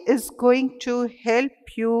fluorescein is going to help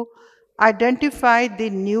you identify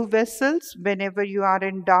the new vessels whenever you are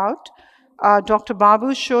in doubt. Dr.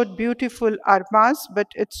 Babu showed beautiful armas, but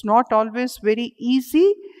it's not always very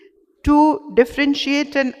easy to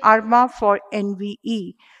differentiate an ARMA for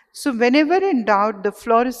NVE. So whenever in doubt, the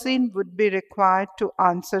fluorescein would be required to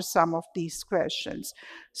answer some of these questions.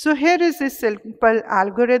 So here is a simple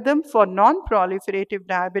algorithm for non-proliferative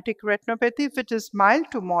diabetic retinopathy. If it is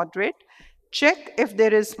mild to moderate, check if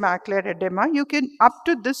there is macular edema. You can, up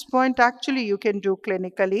to this point, actually you can do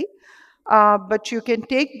clinically, but you can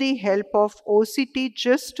take the help of OCT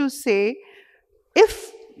just to say,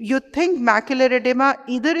 if you think macular edema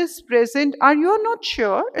either is present or you're not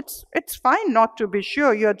sure, it's fine not to be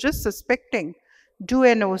sure, you're just suspecting. Do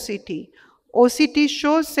an OCT. OCT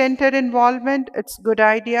shows center involvement, it's good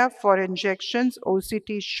idea for injections.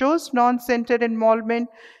 OCT shows non-center involvement.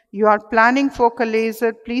 You are planning focal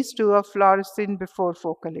laser, please do a fluorescein before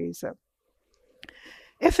focal laser.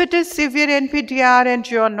 If it is severe NPDR and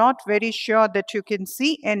you're not very sure that you can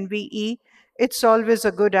see NVE, it's always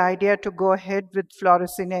a good idea to go ahead with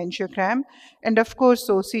fluorescein angiogram and of course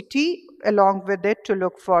OCT along with it to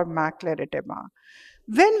look for macular edema.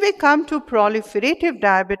 When we come to proliferative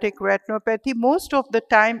diabetic retinopathy, most of the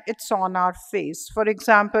time it's on our face. For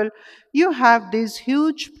example, you have these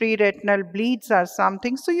huge preretinal bleeds or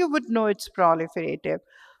something, so you would know it's proliferative.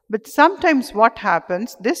 But sometimes what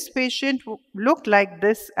happens, this patient look like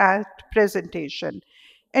this at presentation.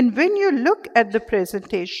 And when you look at the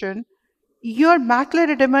presentation, your macular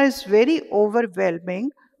edema is very overwhelming,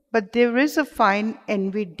 but there is a fine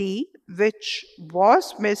NVD which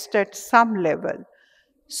was missed at some level.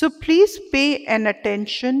 So please pay an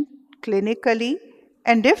attention clinically,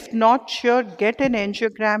 and if not sure, get an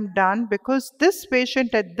angiogram done because this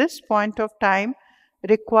patient at this point of time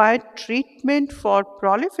required treatment for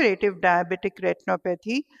proliferative diabetic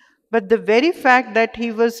retinopathy, but the very fact that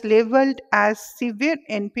he was labeled as severe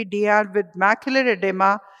NPDR with macular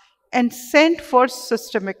edema and sent for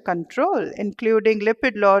systemic control, including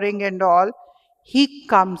lipid lowering and all, he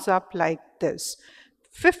comes up like this.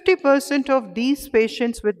 50% of these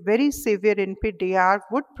patients with very severe NPDR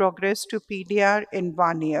would progress to PDR in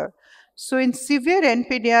 1 year. So in severe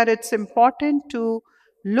NPDR, it's important to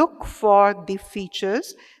look for the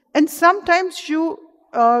features. And sometimes you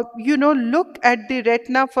look at the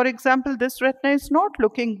retina. For example, this retina is not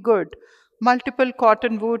looking good. Multiple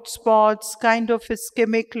cottonwood spots, kind of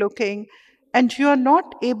ischemic looking, and you are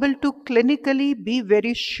not able to clinically be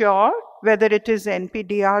very sure whether it is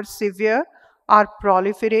NPDR severe or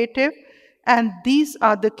proliferative. And these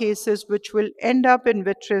are the cases which will end up in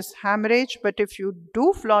vitreous hemorrhage. But if you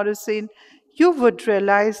do fluorescein, you would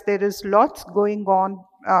realize there is lots going on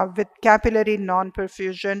with capillary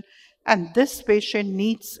non-perfusion, and this patient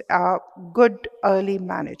needs good early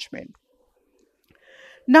management.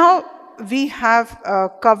 Now, we have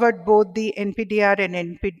covered both the NPDR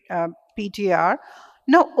and PTR.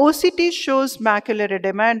 Now, OCT shows macular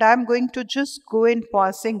edema, and I'm going to just go in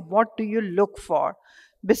passing. What do you look for?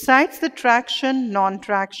 Besides the traction,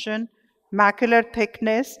 non-traction, macular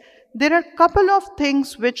thickness, there are a couple of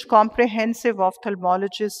things which comprehensive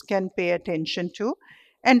ophthalmologists can pay attention to.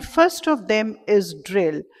 And first of them is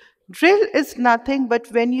drill. Drill is nothing but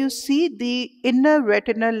when you see the inner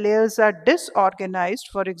retinal layers are disorganized,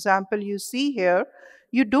 for example, you see here,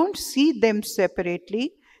 you don't see them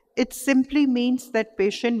separately. It simply means that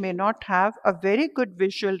patient may not have a very good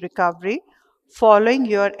visual recovery following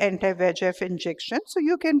your anti-VEGF injection. So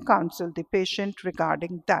you can counsel the patient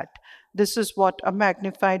regarding that. This is what a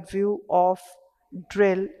magnified view of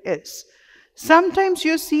drill is. Sometimes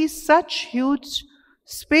you see such huge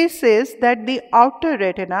spaces that the outer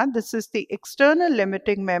retina, this is the external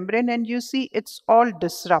limiting membrane, and you see it's all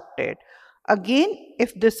disrupted. Again,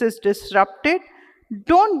 if this is disrupted,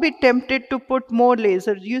 don't be tempted to put more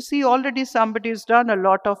laser. You see already somebody's done a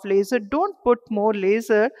lot of laser. Don't put more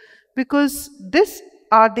laser, because this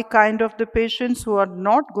are the kind of the patients who are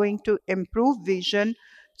not going to improve vision.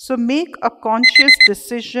 So make a conscious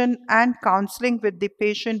decision and counseling with the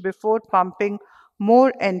patient before pumping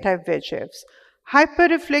more anti-VEGFs.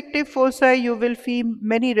 Hyperreflective foci, you will see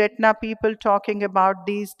many retina people talking about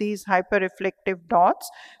these hyperreflective dots,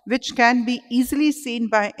 which can be easily seen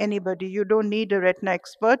by anybody. You don't need a retina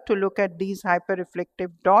expert to look at these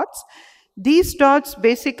hyperreflective dots. These dots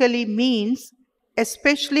basically means,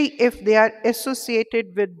 especially if they are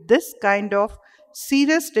associated with this kind of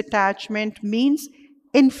serous detachment, means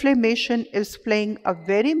inflammation is playing a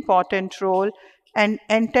very important role and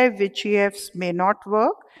anti-VEGFs may not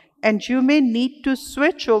work, and you may need to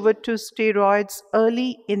switch over to steroids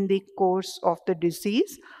early in the course of the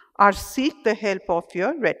disease or seek the help of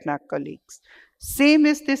your retina colleagues. Same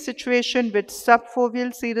is the situation with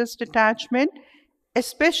subfoveal serous detachment,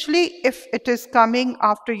 especially if it is coming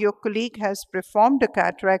after your colleague has performed a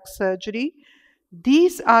cataract surgery.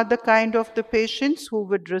 These are the kind of the patients who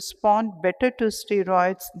would respond better to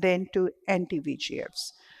steroids than to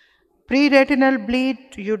anti-VEGFs. Pre-retinal bleed,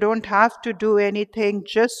 you don't have to do anything.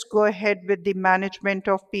 Just go ahead with the management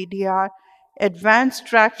of PDR. Advanced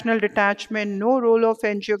tractional detachment, no role of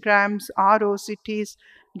angiograms or OCTs.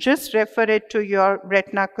 Just refer it to your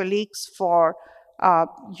retina colleagues for,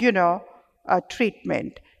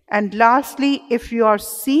 treatment. And lastly, if you are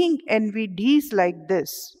seeing NVDs like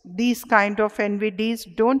this, these kind of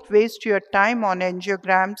NVDs, don't waste your time on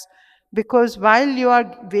angiograms, because while you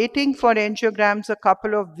are waiting for angiograms a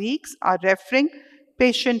couple of weeks or referring,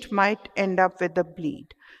 patient might end up with a bleed.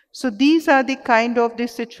 So these are the kind of the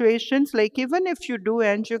situations, like even if you do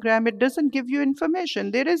angiogram, it doesn't give you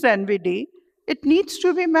information. There is NVD. It needs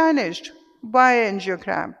to be managed by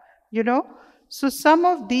angiogram, So some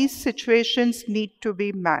of these situations need to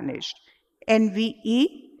be managed. NVE,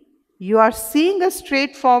 you are seeing a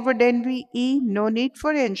straightforward NVE, no need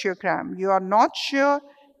for angiogram. You are not sure,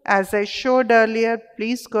 as I showed earlier,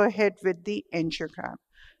 please go ahead with the angiogram.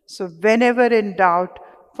 So whenever in doubt,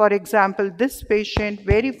 for example, this patient,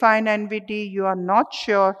 very fine NVD, you are not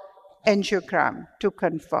sure, angiogram to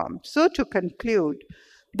confirm. So to conclude,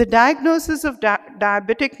 the diagnosis of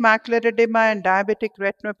diabetic macular edema and diabetic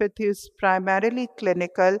retinopathy is primarily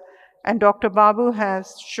clinical, and Dr. Babu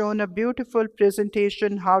has shown a beautiful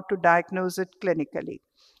presentation how to diagnose it clinically.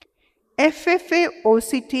 FFA,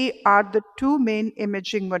 OCT are the two main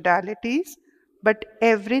imaging modalities, but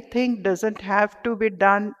everything doesn't have to be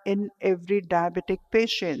done in every diabetic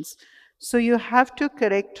patient. So you have to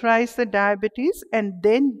characterize the diabetes and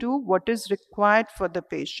then do what is required for the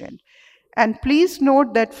patient. And please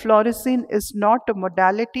note that fluorescein is not a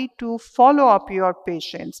modality to follow up your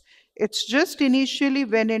patients. It's just initially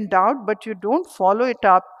when in doubt, but you don't follow it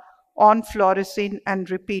up on fluorescein and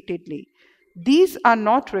repeatedly. These are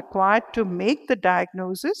not required to make the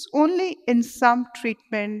diagnosis, only in some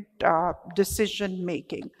treatment decision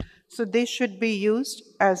making. So they should be used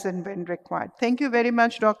as and when required. Thank you very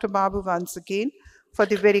much, Dr. Babu, once again, for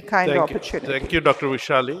the very kind opportunity. Thank you, Dr.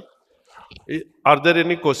 Vishali. Are there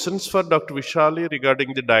any questions for Dr. Vishali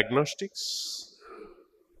regarding the diagnostics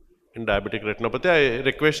in diabetic retinopathy? I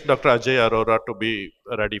request Dr. Ajay Arora to be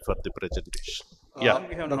ready for the presentation. Yeah.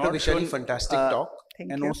 We have Dr. not Vishali, shown, fantastic talk.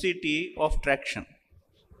 Thank an you. OCT of traction.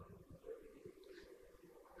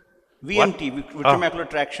 VMT, vitreomacular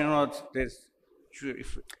traction, or there's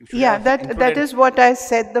Yeah, that is what I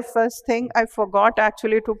said the first thing. I forgot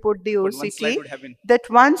actually to put the But one slide OCT. would have been. That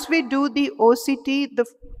once we do the OCT,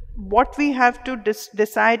 what we have to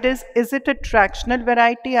decide is it a tractional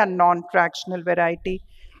variety or non-tractional variety?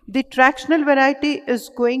 The tractional variety is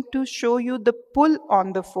going to show you the pull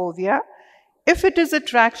on the fovea. If it is a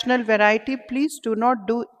tractional variety, please do not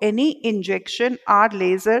do any injection or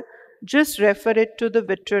laser. Just refer it to the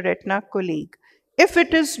vitreoretina colleague. If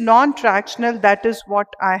it is non-tractional, that is what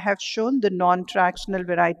I have shown, the non-tractional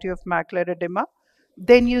variety of macular edema.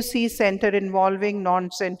 Then you see center involving,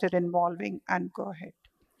 non-center involving, and go ahead.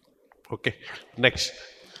 Okay, next.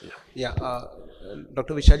 Yeah,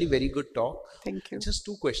 Dr. Vishali, very good talk. Thank you. Just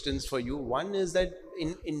two questions for you. One is that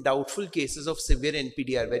in doubtful cases of severe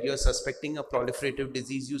NPDR, where you're suspecting a proliferative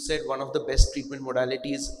disease, you said one of the best treatment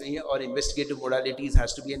modalities or investigative modalities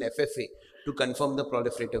has to be an FFA to confirm the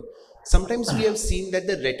proliferative. Sometimes we have seen that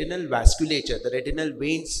the retinal vasculature, the retinal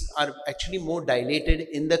veins are actually more dilated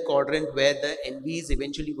in the quadrant where the NV is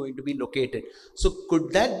eventually going to be located. So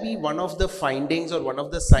could that be one of the findings or one of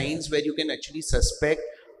the signs where you can actually suspect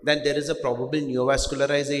that there is a probable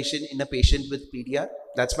neovascularization in a patient with PDR?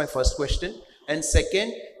 That's my first question. And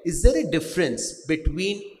second, is there a difference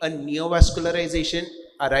between a neovascularization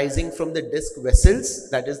arising from the disc vessels,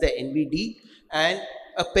 that is the NVD, and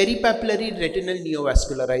a peripapillary retinal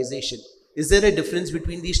neovascularization? Is there a difference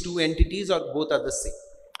between these two entities, or both are the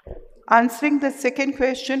same? Answering the second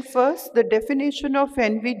question first, the definition of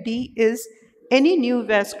NVD is any new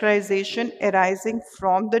vascularization arising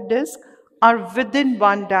from the disc or within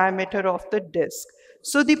one diameter of the disc.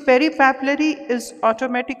 So the peripapillary is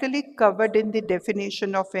automatically covered in the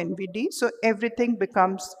definition of NVD, so everything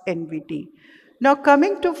becomes NVD. Now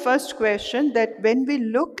coming to first question, that when we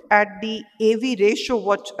look at the AV ratio,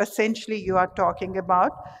 what essentially you are talking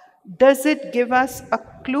about, does it give us a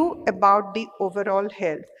clue about the overall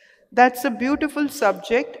health? That's a beautiful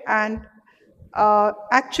subject, and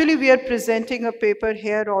actually we are presenting a paper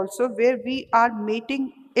here also where we are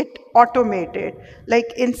making it automated.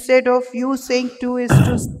 Like instead of you saying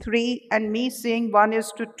 2:3 and me saying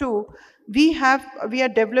 1:2, we are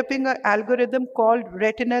developing an algorithm called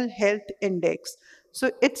Retinal Health Index.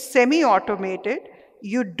 So it's semi-automated.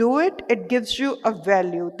 You do it, it gives you a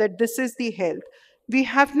value that this is the health. We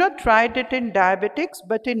have not tried it in diabetics,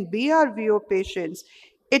 but in BRVO patients,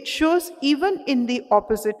 it shows even in the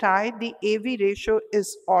opposite eye, the AV ratio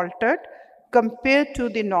is altered compared to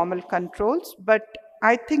the normal controls. But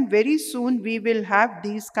I think very soon we will have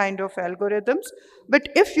these kind of algorithms. But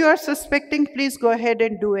if you are suspecting, please go ahead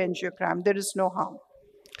and do angiogram. There is no harm.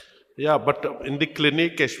 Yeah, but in the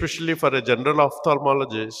clinic, especially for a general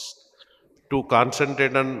ophthalmologist, to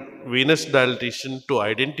concentrate on venous dilatation to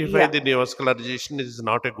identify the neovascularization is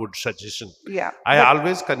not a good suggestion. Yeah. I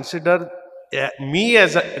always consider me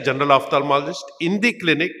as a general ophthalmologist in the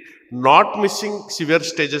clinic not missing severe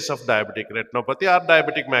stages of diabetic retinopathy or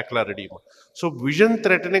diabetic macular edema. So vision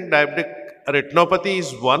threatening diabetic retinopathy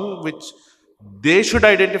is one which they should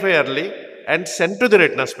identify early and send to the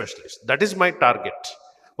retina specialist. That is my target.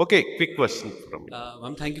 Okay, quick question from me.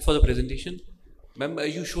 Ma'am, thank you for the presentation. Ma'am,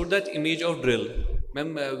 you showed that image of drill.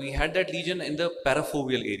 Ma'am, we had that lesion in the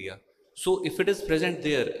parafoveal area. So if it is present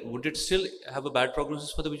there, would it still have a bad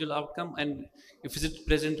prognosis for the visual outcome? And if it is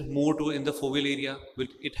present more in the foveal area, will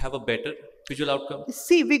it have a better visual outcome?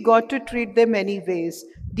 See, we got to treat them anyways.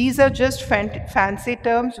 These are just fancy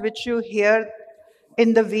terms which you hear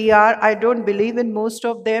in the VR. I don't believe in most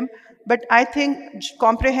of them, but I think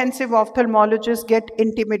comprehensive ophthalmologists get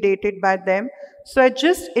intimidated by them. So I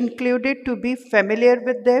just included to be familiar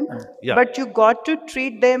with them, but you got to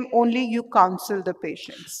treat them only you counsel the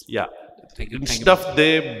patients. Yeah. Instead of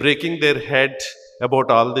they breaking their head about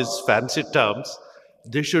all these fancy terms,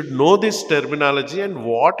 they should know this terminology and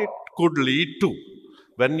what it could lead to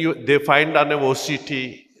when they find on an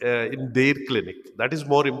OCT in their clinic. That is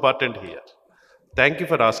more important here. Thank you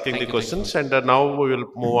for asking the questions, and now we will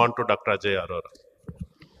move on to Dr. Ajay Arora.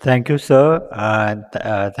 Thank you,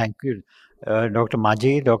 sir. Thank you, Dr.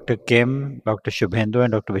 Majji, Dr. Kim, Dr. Shubhendu,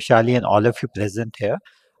 and Dr. Vishali, and all of you present here.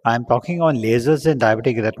 I'm talking on lasers in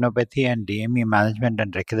diabetic retinopathy and DME management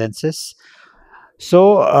and recurrences.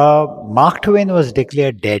 So, Mark Twain was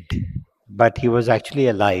declared dead, but he was actually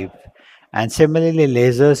alive. And similarly,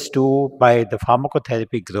 lasers too, by the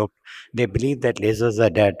pharmacotherapy group, they believe that lasers are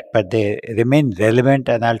dead, but they remain relevant,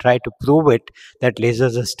 and I'll try to prove it that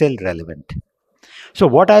lasers are still relevant. So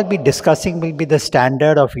what I'll be discussing will be the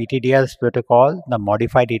standard of ETDRS protocol, the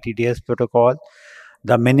modified ETDRS protocol,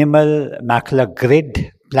 the minimal macular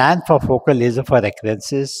grid plan for focal laser for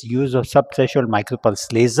recurrences, use of subthreshold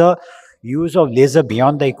micropulse laser, use of laser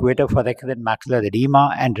beyond the equator for recurrent macular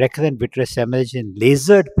edema, and recurrent vitreous hemorrhage in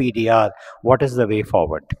lasered PDR. What is the way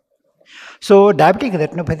forward? So, diabetic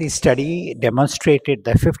retinopathy study demonstrated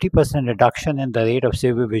the 50% reduction in the rate of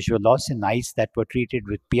severe visual loss in eyes that were treated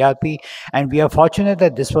with PRP, and we are fortunate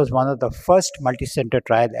that this was one of the first multi-center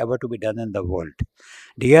trials ever to be done in the world.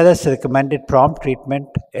 DRS recommended prompt treatment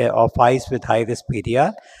of eyes with high-risk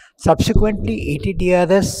PDR. Subsequently,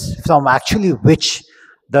 ETDRS, from actually which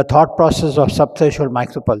the thought process of subthreshold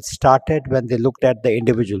micropulse started when they looked at the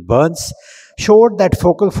individual burns, showed that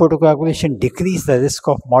focal photocoagulation decreased the risk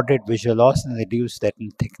of moderate visual loss and reduced retinal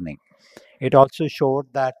thickening. It also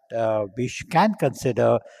showed that we can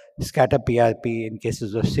consider scatter PRP in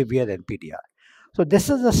cases of severe NPDR. So this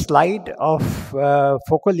is a slide of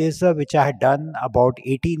focal laser which I had done about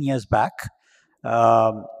 18 years back.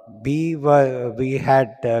 We had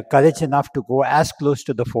courage enough to go as close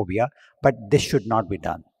to the fovea, but this should not be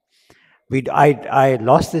done. I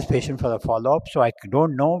lost this patient for a follow-up, so I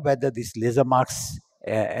don't know whether these laser marks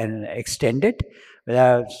extended,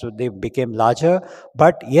 so they became larger.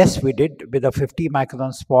 But yes, we did with a 50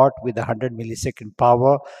 micron spot with a 100 millisecond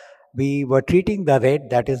power. We were treating the red,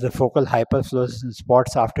 that is the focal hyperfluorescent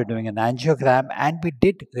spots, after doing an angiogram, and we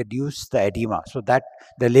did reduce the edema, so that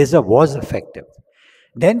the laser was effective.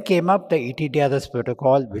 Then came up the ETDRS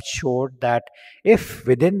protocol, which showed that if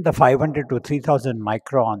within the 500 to 3000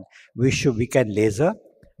 micron, we can laser,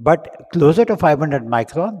 but closer to 500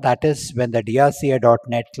 micron, that is when the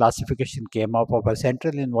DRCA.net classification came up of a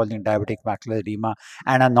central involving diabetic macular edema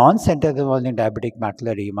and a non-central involving diabetic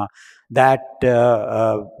macular edema, that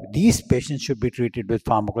these patients should be treated with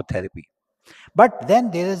pharmacotherapy. But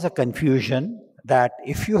then there is a confusion that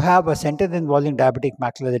if you have a center involving diabetic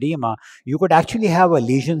macular edema, you could actually have a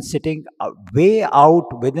lesion sitting way out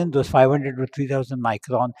within those 500 to 3000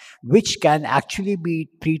 micron, which can actually be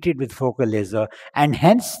treated with focal laser, and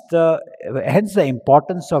hence the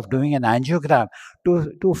importance of doing an angiogram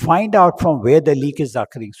to find out from where the leak is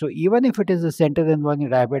occurring. So even if it is a center involving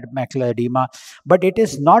diabetic macular edema, but it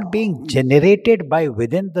is not being generated by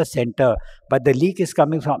within the center, but the leak is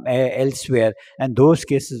coming from elsewhere, and those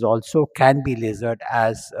cases also can be lasered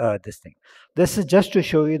as this thing. This is just to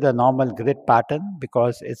show you the normal grid pattern,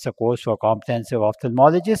 because it's a course for comprehensive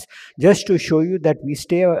ophthalmologists, just to show you that we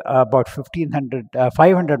stay about 500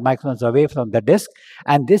 microns away from the disc,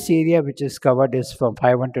 and this area which is covered is from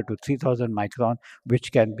 500 to 3000 micron,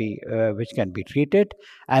 which can be treated.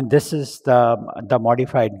 And this is the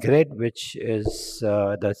modified grid, which is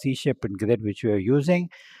the C-shaped grid which we are using.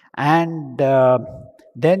 And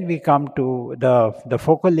then we come to the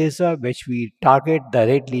focal laser, which we target the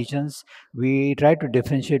red lesions. We try to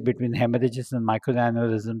differentiate between hemorrhages and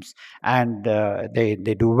microaneurysms, and they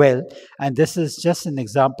do well. And this is just an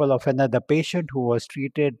example of another patient who was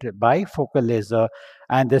treated by focal laser,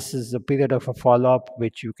 and this is a period of a follow-up,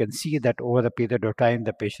 which you can see that over a period of time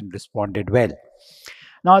the patient responded well.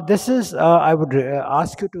 Now, this is, I would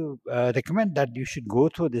ask you to recommend that you should go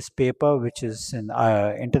through this paper, which is in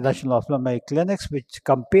International Ophthalmic Clinics, which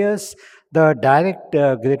compares the direct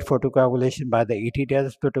grid photocoagulation by the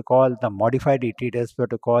ETDRS protocol, the modified ETDRS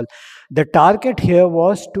protocol. The target here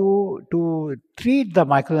was to treat the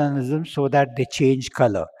microorganisms so that they change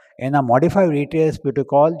color. In a modified ETDRS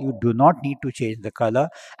protocol, you do not need to change the color,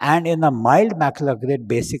 and in a mild macular grid,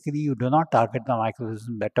 basically you do not target the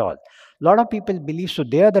microorganism at all. A lot of people believe, so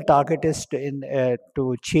there the target is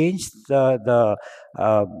to change the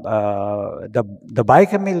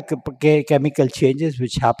biochemical changes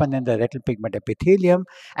which happen in the retinal pigment epithelium,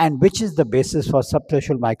 and which is the basis for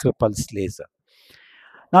subthreshold micropulse laser.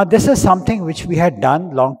 Now, this is something which we had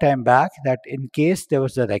done long time back, that in case there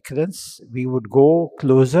was a recurrence, we would go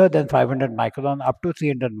closer than 500 micron up to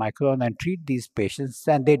 300 micron and treat these patients,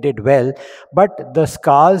 and they did well. But the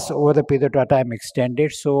scars over the period of time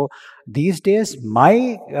extended. So these days,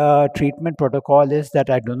 my treatment protocol is that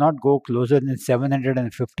I do not go closer than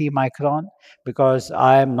 750 micron, because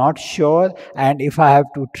I am not sure. And if I have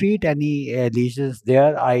to treat any lesions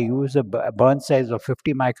there, I use a burn size of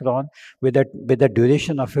 50 micron with a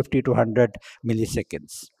duration of 50 to 100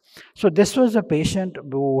 milliseconds. So this was a patient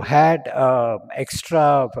who had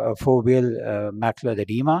extra foveal macular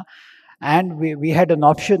edema, and we had an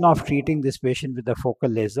option of treating this patient with a focal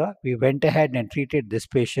laser. We went ahead and treated this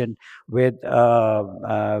patient with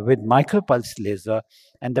micropulse laser,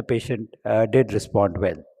 and the patient did respond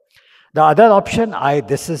well. The other option, I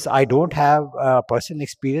don't have personal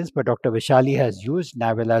experience, but Dr. Vishali has used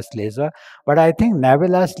Navilas laser. But I think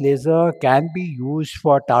Navilas laser can be used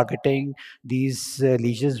for targeting these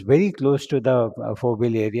lesions very close to the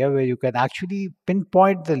foveal area, where you can actually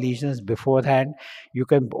pinpoint the lesions beforehand. You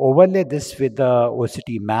can overlay this with the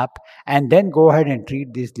OCT map and then go ahead and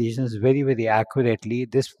treat these lesions very, very accurately.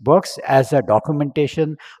 This works as a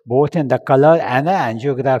documentation both in the color and the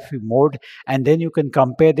angiography mode, and then you can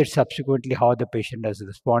compare it subsequently how the patient has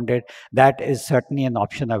responded. That is certainly an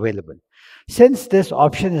option available. Since this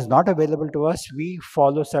option is not available to us, we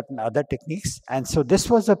follow certain other techniques. And so this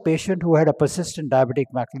was a patient who had a persistent diabetic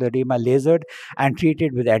macular edema, lasered and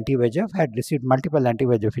treated with anti-VEGF, had received multiple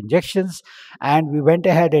anti-VEGF injections, and we went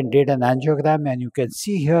ahead and did an angiogram. And you can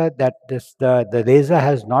see here that the laser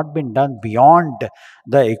has not been done beyond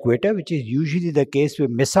the equator, which is usually the case. We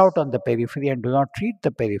miss out on the periphery and do not treat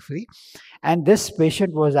the periphery. And this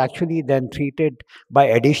patient was actually then treated by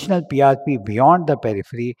additional PRP beyond the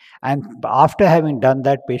periphery. And after having done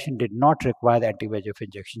that, patient did not require anti-VEGF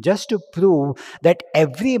injection. Just to prove that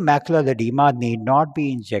every macular edema need not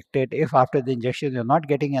be injected. If after the injection you're not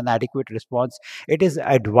getting an adequate response, it is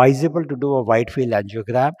advisable to do a wide field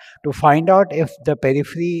angiogram to find out if the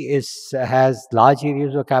periphery has large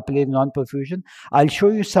areas of capillary non-perfusion. I'll show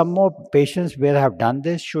you some more patients where I have done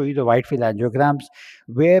this, show you the wide field angiograms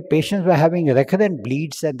where patients were having recurrent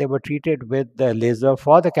bleeds and they were treated with the laser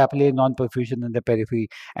for the capillary non-perfusion in the periphery,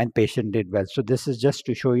 and patient did well. So this is just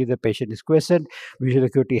to show you the patient is quiescent, visual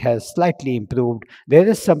acuity has slightly improved. There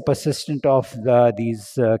is some persistent of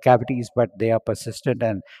these cavities, but they are persistent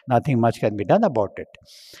and nothing much can be done about it.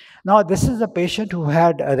 Now, this is a patient who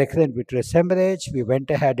had a recurrent vitreous hemorrhage. We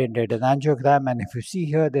went ahead and did an angiogram, and if you see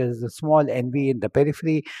here, there is a small NV in the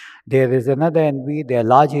periphery. There is another NV. There are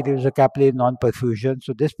large areas of capillary non-perfusion.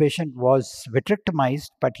 So this patient was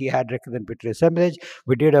vitrectomized, but he had recurrent vitreous hemorrhage.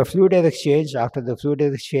 We did a fluid air exchange. After the fluid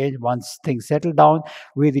air exchange, once things settled down,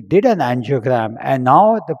 we did an angiogram, and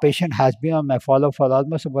now the patient has been on my follow for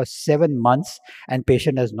almost about 7 months, and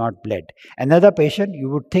patient has not bled. Another patient,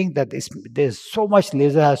 you would think that there's so much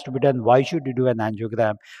laser has to be done, why should you do an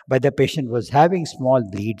angiogram? But the patient was having small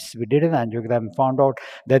bleeds. We did an angiogram and found out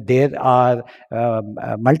that there are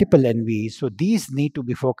multiple NVs, so these need to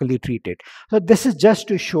be focally treated. So this is just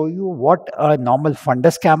to show you what a normal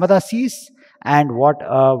fundus camera sees and what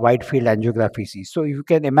a wide field angiography sees. So you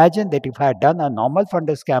can imagine that if I had done a normal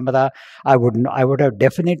fundus camera, I would have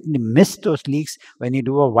definitely missed those leaks. When you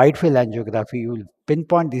do a wide field angiography, you will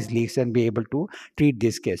pinpoint these leaks and be able to treat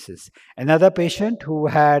these cases. Another patient who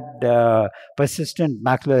had persistent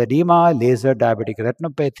macular edema, laser diabetic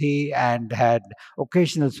retinopathy, and had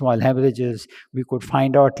occasional small hemorrhages, we could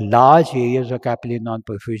find out large areas of capillary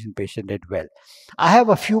non-perfusion. Patient did well. I have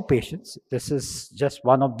a few patients. This is just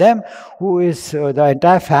one of them who is, the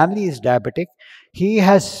entire family is diabetic. He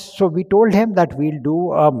has, so we told him that we'll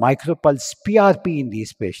do a micropulse PRP in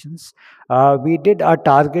these patients. We did a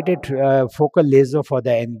targeted focal laser for the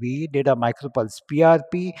NV, did a micropulse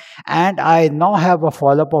PRP, and I now have a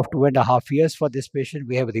follow-up of 2.5 years for this patient.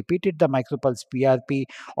 We have repeated the micropulse PRP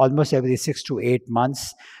almost every 6 to 8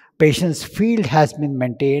 months. Patient's field has been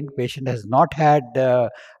maintained. Patient has not had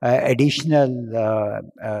additional,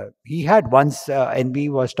 he had once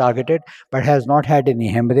NV was targeted, but has not had any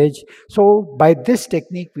hemorrhage. So by this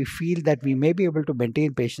technique, we feel that we may be able to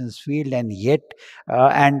maintain patient's field, and yet,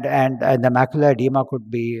 and the macular edema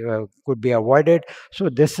could be avoided. So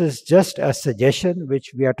this is just a suggestion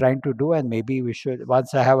which we are trying to do, and maybe we should,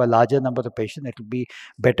 once I have a larger number of patients, it will be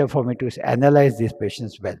better for me to analyze these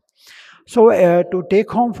patients well. So to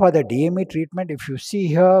take home for the DME treatment, if you see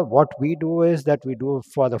here, what we do is that we do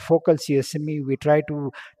for the focal CSME, we try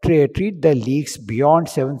to treat the leaks beyond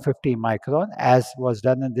 750 micron, as was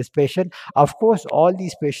done in this patient. Of course, all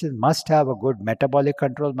these patients must have a good metabolic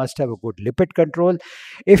control, must have a good lipid control.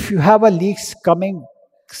 If you have a leaks coming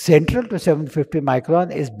central to 750 micron,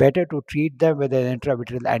 is better to treat them with an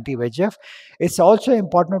intravitreal anti-VEGF. It's also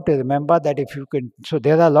important to remember that if you can, so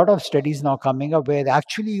there are a lot of studies now coming up where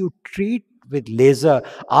actually you treat with laser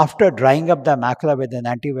after drying up the macula with an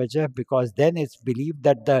anti-VEGF, because then it's believed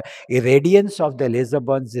that the irradiance of the laser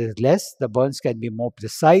burns is less, the burns can be more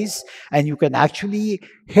precise, and you can actually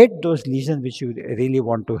hit those lesions which you really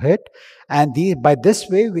want to hit. And by this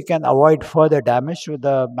way, we can avoid further damage to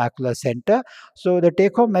the macular center. So the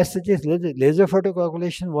take-home message is laser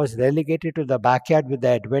photocoagulation was relegated to the backyard with the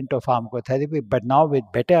advent of pharmacotherapy, but now with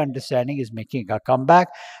better understanding is making a comeback.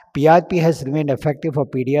 PRP has remained effective for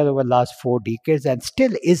PDR over the last 4 decades and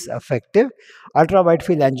still is effective. Ultra wide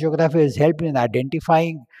field angiography has helped in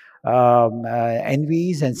identifying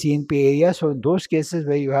NVs and CNP areas. So in those cases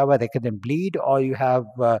where you have a recurrent bleed or you have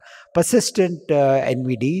persistent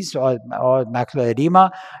NVDs or macular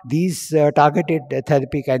edema, these targeted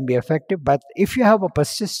therapy can be effective. But if you have a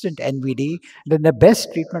persistent NVD, then the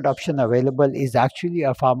best treatment option available is actually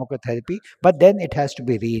a pharmacotherapy, but then it has to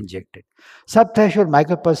be re-injected. Subthreshold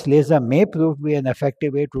micropulse laser may prove to be an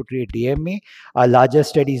effective way to treat DME. A larger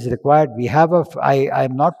study is required. We have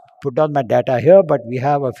I'm not put down my data here, but we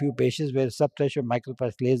have a few patients where subthreshold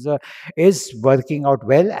micropulse laser is working out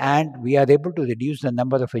well, and we are able to reduce the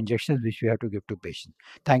number of injections which we have to give to patients.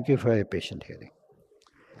 Thank you for your patient hearing.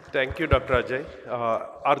 Thank you, Dr. Ajay.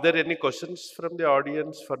 Are there any questions from the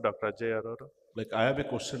audience for Dr. Ajay Arora? Like I have a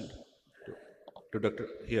question to Dr.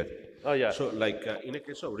 here. Oh, yeah. So like in a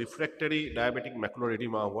case of refractory diabetic macular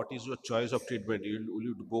edema, what is your choice of treatment? Will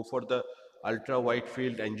you go for the ultra wide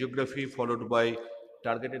field angiography followed by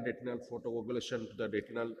targeted retinal photocoagulation to the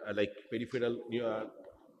retinal like peripheral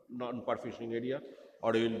non-perfusioning area,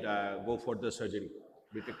 or you will go for the surgery,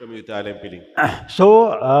 vitrectomy with ILM peeling?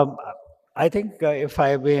 So I think if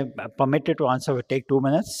I be permitted to answer, would take 2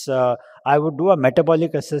 minutes. I would do a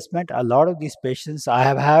metabolic assessment. A lot of these patients, I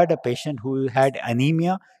have had a patient who had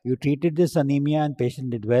anemia. You treated this anemia and patient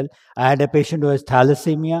did well. I had a patient who has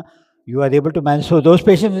thalassemia. You are able to manage. So those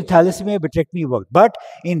patients with thalassemia, vitrectomy worked. But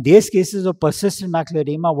in these cases of persistent macular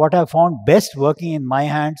edema, what I found best working in my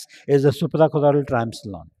hands is the suprachoroidal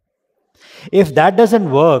triamcinolone. If that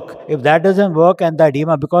doesn't work, and the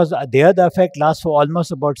edema, because there the effect lasts for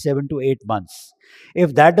almost about 7 to 8 months.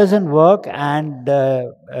 If that doesn't work, and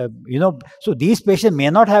so these patients may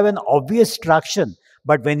not have an obvious traction,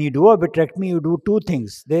 but when you do a vitrectomy, you do two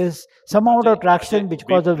things. There's some amount of traction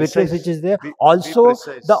because of vitreous which is there. Also,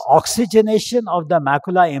 the oxygenation of the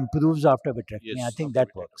macula improves after vitrectomy. Yes, I think that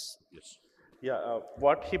works. Yes. Yeah,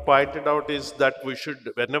 what he pointed out is that we should,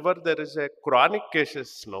 whenever there is a chronic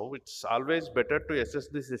cases, no, it's always better to assess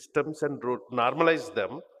the systems and normalize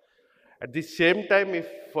them. At the same time, if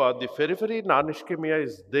the periphery non-ischemia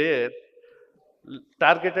is there,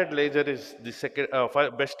 targeted laser is the second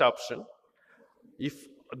best option. If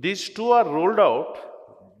these two are ruled out,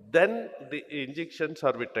 then the injections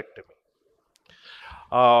are vitrectomy.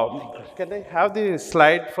 Can I have the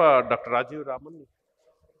slide for Dr. Rajiv Raman?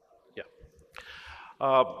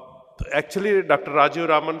 Yeah. Actually, Dr. Rajiv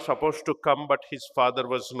Raman supposed to come, but his father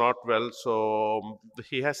was not well, so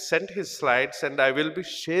he has sent his slides, and I will be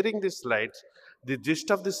sharing the slides. The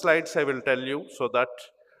gist of the slides I will tell you, so that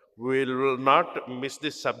we will not miss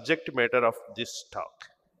the subject matter of this talk.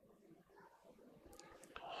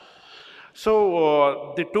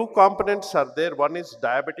 So the two components are there. One is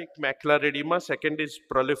diabetic macular edema. Second is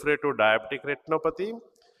proliferative diabetic retinopathy.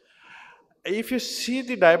 If you see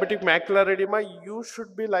the diabetic macular edema, you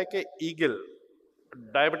should be like an eagle.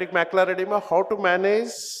 Diabetic macular edema, how to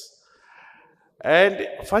manage? And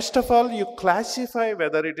first of all, you classify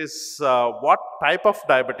whether it is what type of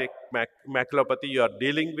diabetic maculopathy you are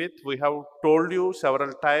dealing with. We have told you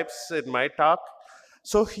several types in my talk.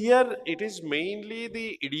 So here it is mainly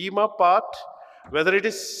the edema part, whether it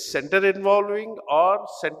is center involving or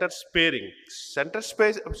center sparing. Center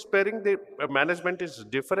sparing, the management is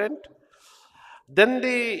different. Then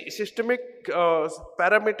the systemic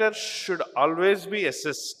parameters should always be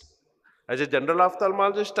assessed. As a general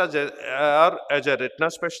ophthalmologist, or as a retina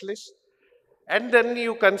specialist, and then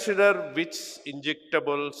you consider which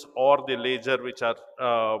injectables or the laser which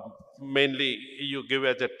are mainly you give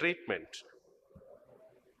as a treatment.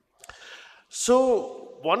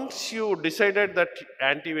 So once you decided that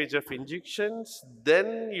anti-VEGF injections,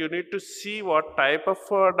 then you need to see what type of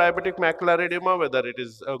diabetic macular edema, whether it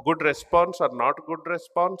is a good response or not good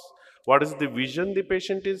response, what is the vision the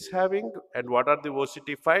patient is having, and what are the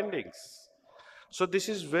OCT findings. So this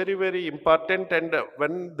is very, very important, and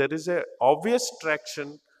when there is a obvious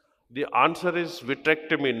traction, the answer is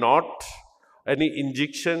vitrectomy, not any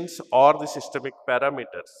injections or the systemic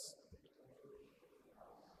parameters.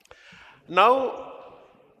 Now,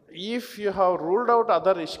 if you have ruled out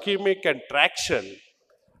other ischemic and traction,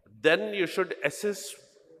 then you should assess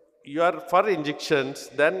for injections,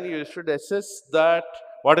 then you should assess that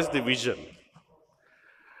what is the vision.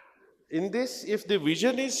 In this, if the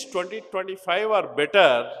vision is 20/25 or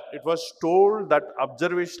better, it was told that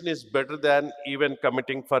observation is better than even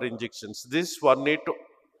committing for injections. This one need to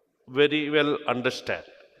very well understand.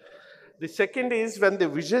 The second is when the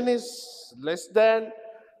vision is less than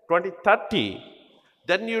 20/30,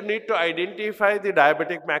 then you need to identify the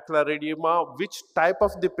diabetic macular edema, which type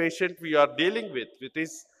of the patient we are dealing with. It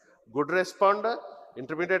is good responder,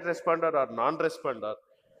 intermediate responder, or non-responder.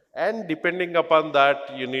 And depending upon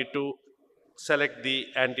that, you need to select the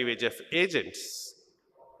anti-VEGF agents.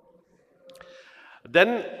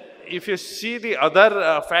 Then if you see the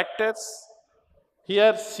other factors,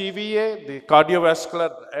 here CVA, the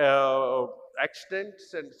cardiovascular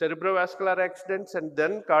accidents and cerebrovascular accidents, and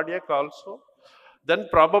then cardiac also, then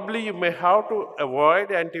probably you may have to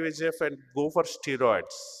avoid anti-VEGF and go for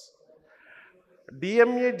steroids.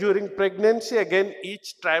 DMA during pregnancy, again,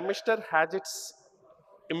 each trimester has its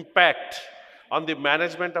impact on the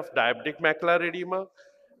management of diabetic macular edema.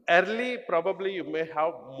 Early, probably you may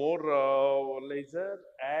have more laser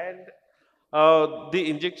and the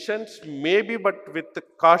injections maybe, but with the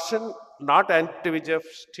caution, not anti-VEGF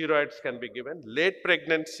steroids can be given. Late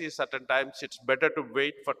pregnancy, certain times it's better to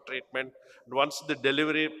wait for treatment. Once the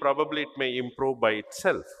delivery, probably it may improve by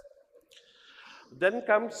itself. Then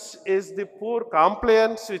comes is the poor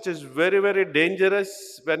compliance, which is very, very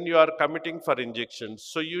dangerous when you are committing for injections.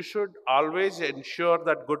 So you should always ensure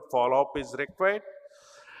that good follow-up is required.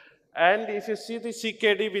 And if you see the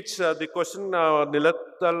CKD, which the question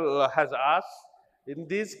Nilatal has asked, in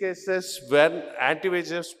these cases, when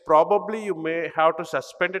anti-VEGFs, probably you may have to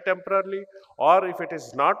suspend it temporarily, or if it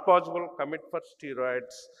is not possible, commit for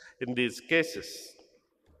steroids in these cases.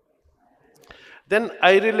 Then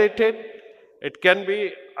eye-related, it can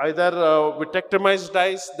be either vitrectomized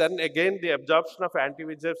eyes, then again the absorption of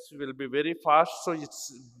anti-VEGFs will be very fast, so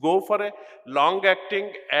it's go for a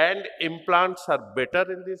long-acting, and implants are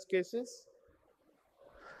better in these cases.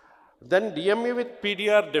 Then DME with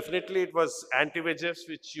PDR, definitely it was anti-VEGFs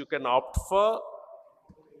which you can opt for.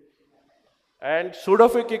 And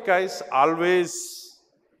pseudophakic eyes, always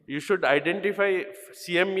you should identify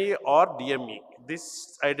CME or DME.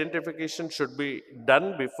 This identification should be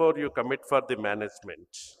done before you commit for the management.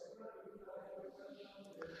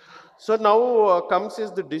 So now comes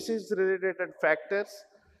is the disease-related factors,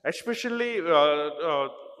 especially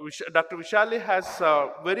Dr. Vishali has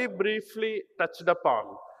very briefly touched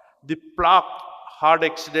upon the plaque hard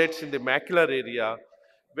exudates in the macular area.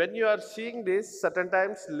 When you are seeing this, certain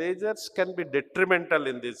times lasers can be detrimental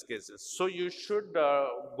in these cases. So you should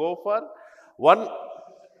go for one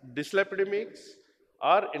dyslipidemics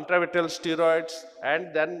or intravitreal steroids,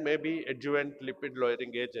 and then maybe adjuvant lipid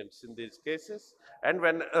lowering agents in these cases. And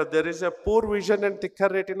when there is a poor vision and thicker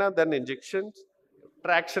retina, then injections.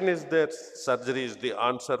 Traction is there, surgery is the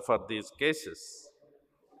answer for these cases.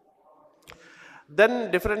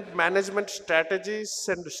 Then different management strategies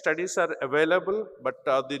and studies are available, but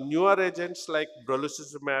the newer agents like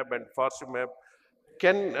brolucizumab and faricimab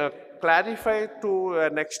can clarify to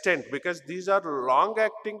an extent, because these are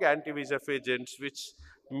long-acting anti-VEGF agents which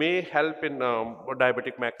may help in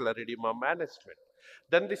diabetic macular edema management.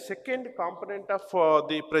 Then the second component of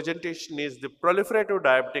the presentation is the proliferative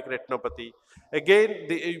diabetic retinopathy. Again,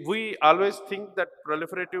 we always think that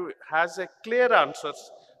proliferative has a clear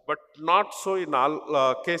answers, but not so in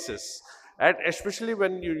all cases. And especially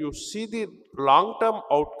when you see the long-term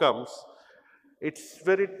outcomes, it's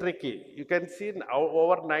very tricky. You can see in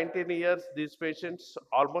over 19 years, these patients,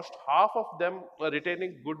 almost half of them are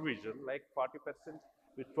retaining good vision, like 40%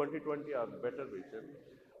 with 20/20 or better vision,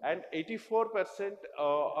 and 84%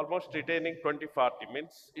 almost retaining 20/40.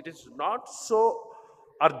 Means it is not so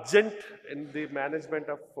urgent in the management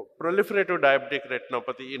of proliferative diabetic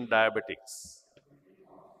retinopathy in diabetics.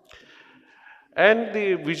 And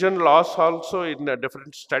the vision loss also in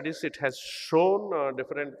different studies, it has shown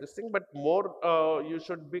different this thing, but more you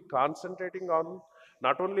should be concentrating on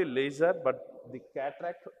not only laser, but the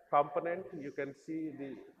cataract component. You can see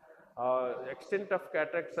the extent of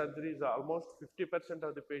cataract surgery is almost 50%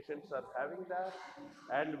 of the patients are having that.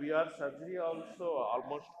 And VR surgery also,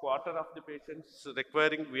 almost quarter of the patients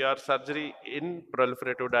requiring VR surgery in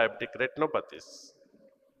proliferative diabetic retinopathies.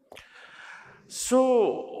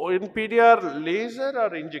 So, in PDR, laser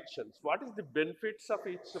or injections, what is the benefits of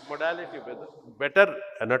each modality? Whether better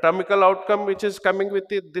anatomical outcome which is coming with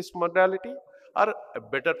this modality, or a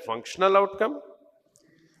better functional outcome,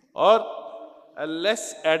 or a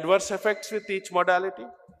less adverse effects with each modality,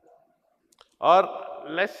 or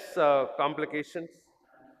less complications,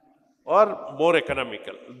 or more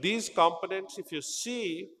economical. These components, if you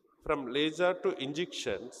see from laser to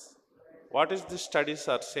injections, what is the studies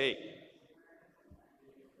are saying?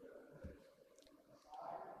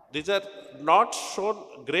 These are not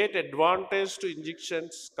shown great advantage to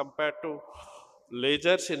injections compared to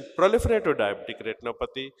lasers in proliferative diabetic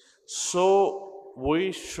retinopathy. So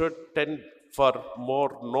we should tend for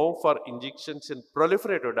more no for injections in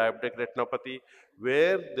proliferative diabetic retinopathy,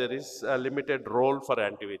 where there is a limited role for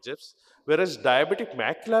anti-VEGFs. Whereas diabetic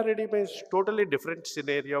macular edema is totally different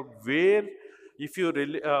scenario, where if you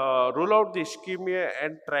rule out the ischemia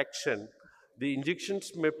and traction, The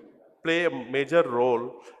injections may play a major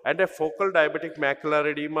role, and a focal diabetic macular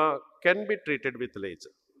edema can be treated with laser.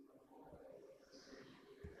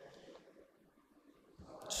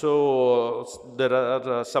 So there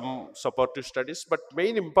are some supportive studies, but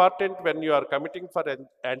main important when you are committing for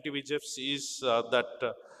anti-VEGFs is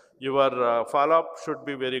that your follow-up should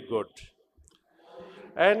be very good.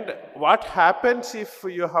 And what happens if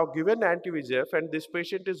you have given anti-VEGF and this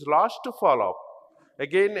patient is lost to follow-up?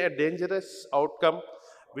 Again, a dangerous outcome,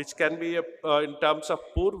 which can be in terms of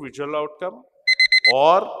poor visual outcome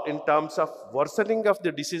or in terms of worsening of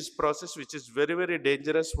the disease process, which is very, very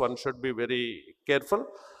dangerous. One should be very careful.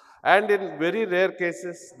 And in very rare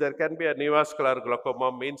cases, there can be a neovascular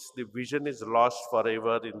glaucoma, means the vision is lost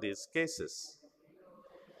forever in these cases.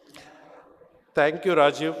 Thank you,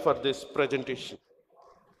 Rajiv, for this presentation.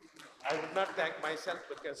 I would not thank myself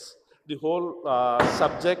because the whole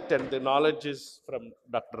subject and the knowledge is from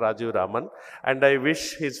Dr. Rajiv Raman, and I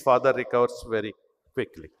wish his father recovers very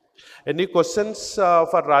quickly. Any questions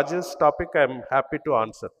for Rajiv's topic? I am happy to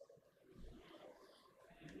answer.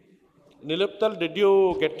 Niluptal, did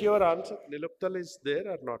you get your answer? Niluptal is there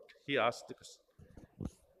or not? He asked the question.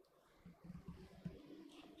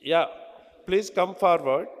 Yeah, please come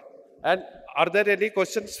forward. And are there any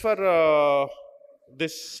questions for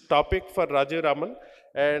this topic for Rajiv Raman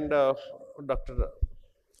and Dr.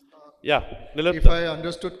 Yeah, Niluptal. If I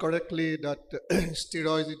understood correctly, that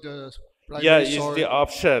steroids is the primary Yeah, is source. the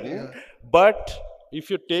option. Yeah. But if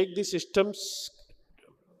you take the systems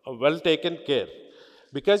well taken care,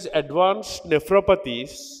 because advanced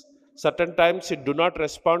nephropathies, certain times it do not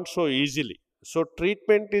respond so easily. So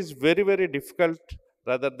treatment is very, very difficult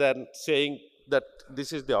rather than saying that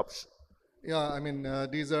this is the option. Yeah, I mean,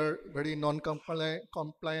 these are very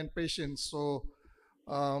non-compliant patients, so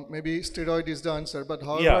maybe steroid is the answer. But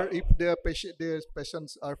however, if their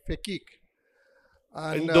patients are phakic,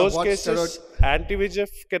 and in those what cases, steroid? anti-VEGF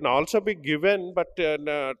can also be given, but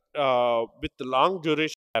with long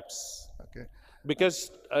duration gaps. Okay. Because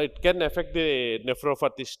it can affect the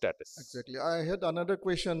nephropathy status. Exactly. I had another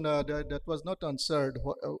question that was not answered.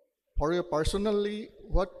 For you personally,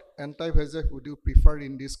 what anti-VEGF would you prefer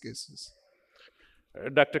in these cases?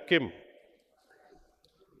 Dr. Kim.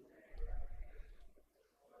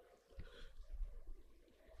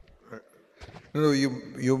 No,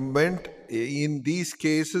 you meant in these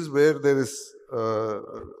cases where there is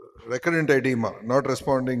recurrent edema, not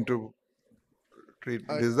responding to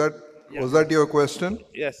treatment. Was that your question?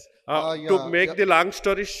 Yes. To make the long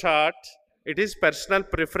story short, it is personal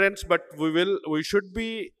preference, but we should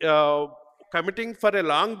be committing for a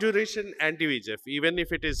long duration anti-VEGF, even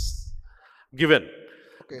if it is given.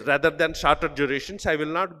 Okay. Rather than shorter durations. I will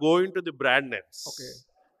not go into the brand names.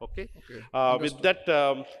 Okay. With that,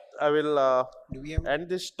 I will end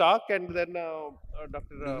this talk, and then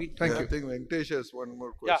Dr. Thank you. I think Venkatesh has one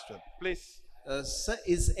more question. Yeah, please. Sir,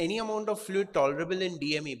 is any amount of fluid tolerable in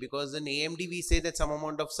DME? Because in AMD we say that some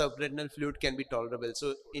amount of subretinal fluid can be tolerable.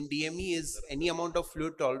 So in DME, is any amount of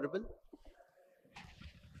fluid tolerable?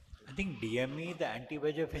 I think DME, the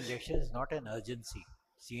anti-VEGF injection is not an urgency.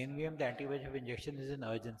 CNVM, the anti-VEGF injection is an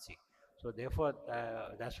urgency. So therefore,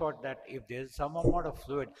 that's what that if there's some amount of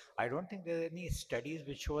fluid, I don't think there are any studies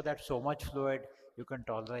which show that so much fluid you can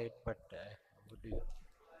tolerate. But what do you?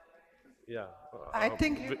 Yeah. I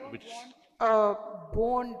think you don't want a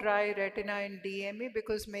bone dry retina in DME,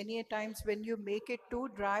 because many a times when you make it too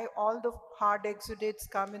dry, all the hard exudates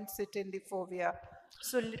come and sit in the fovea.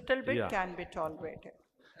 So little bit can be tolerated.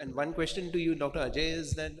 And one question to you, Dr. Ajay,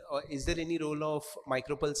 is that is there any role of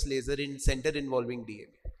micropulse laser in center involving DME?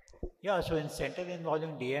 Yeah, so in center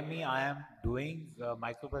involving DME, I am doing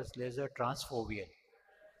micropulse laser transfoveal,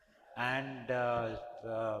 and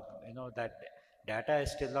that data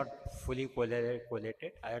is still not fully collated.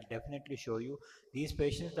 I'll definitely show you these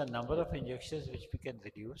patients, the number of injections which we can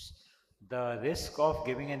reduce, the risk of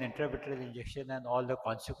giving an intravitreal injection and all the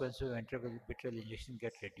consequences of intravitreal injection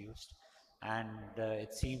get reduced, and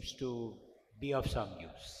it seems to be of some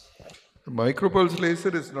use. Micropulse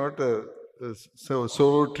laser is not a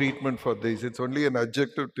solo treatment for this. It's only an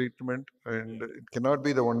adjunctive treatment, and it cannot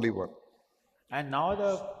be the only one. And now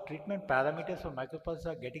the treatment parameters for micropulse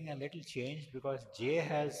are getting a little changed, because J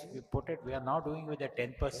has, we are now doing with a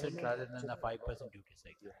 10% rather than a 5% duty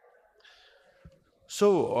cycle.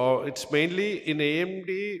 So it's mainly in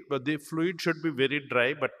AMD, but the fluid should be very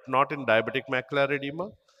dry, but not in diabetic macular edema.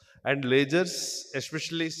 And lasers,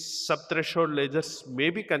 especially subthreshold lasers, may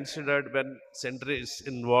be considered when center is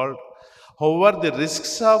involved. However, the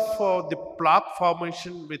risks of the plaque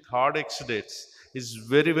formation with hard exudates is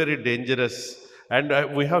very, very dangerous.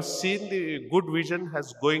 And we have seen the good vision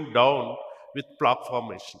has going down with plaque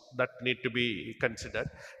formation that need to be considered.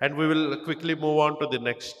 And we will quickly move on to the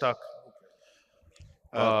next talk.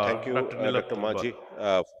 Thank you, Dr. Dr. Nilottam.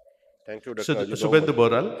 Majji. Thank you, So Dr. Ajit Babu. Subhendu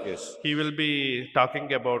Boral, Yes. he will be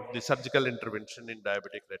talking about the surgical intervention in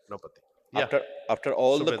diabetic retinopathy. Yeah, After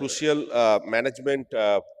all the Subhendu. crucial management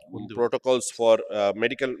Mundu. protocols for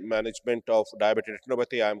medical management of diabetic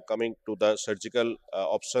retinopathy, I am coming to the surgical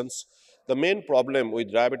options. The main problem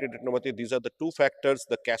with diabetic retinopathy, these are the two factors,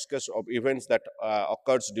 the cascade of events that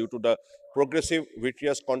occurs due to the progressive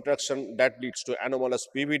vitreous contraction that leads to anomalous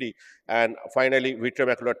PVD, and finally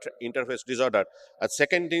vitreomacular interface disorder. A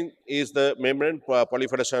second thing is the membrane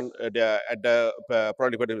proliferation at the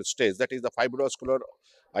proliferative stage, that is the fibroscular,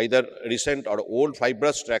 either recent or old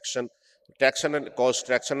fibrous traction and cause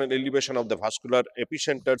traction and elevation of the vascular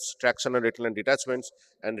epicenters, traction and retinal detachments,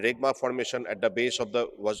 and regma formation at the base of the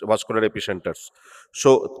vascular epicenters.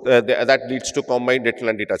 So that leads to combined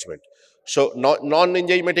retinal detachment. So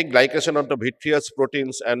non-enzymatic glycation of the vitreous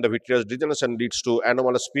proteins and the vitreous degeneration leads to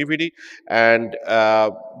anomalous PVD, and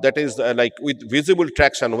that is like with visible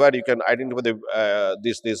traction, where you can identify the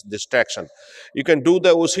this traction. You can do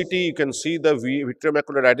the OCT, you can see the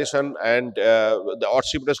vitreomacular adhesion, and the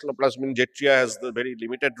orsibrosidal plasmin jetria has the very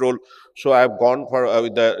limited role. So I have gone for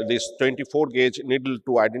with this 24 gauge needle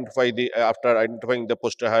to identify the after identifying the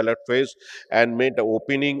posterior highlight phase, and made the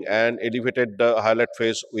opening and elevated the highlight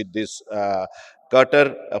phase with this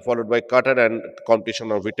cutter, followed by cutter and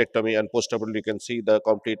completion of vitrectomy, and postoperatively you can see the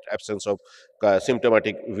complete absence of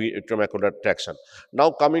symptomatic vitreomacular traction.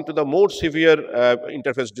 Now coming to the more severe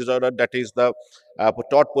interface disorder, that is the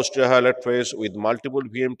taut posterior highlight phase with multiple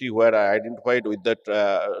VMT, where I identified with the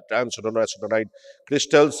transrhodonide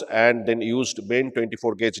crystals, and then used bent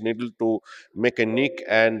 24 gauge needle to make a nick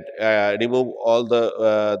and remove all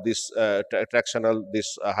the this tractional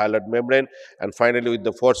this highlight membrane, and finally with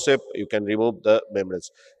the forceps you can remove the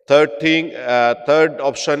membranes. Third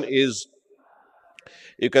option is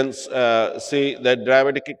you can see the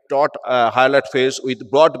diabetic taut highlight phase with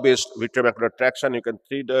broad-based vitreomacular traction. You can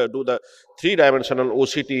do the three-dimensional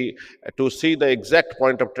OCT to see the exact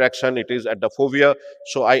point of traction. It is at the fovea.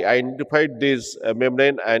 So I identified this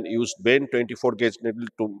membrane and used bent 24 gauge needle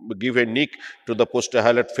to give a nick to the posterior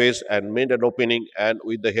highlight phase and made an opening. And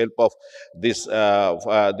with the help of this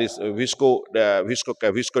visco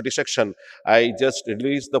dissection, I just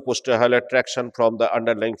released the posterior highlight traction from the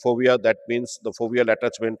underlying fovea. That means the foveal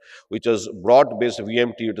attachment, which is broad-based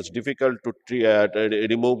VMT, it is difficult to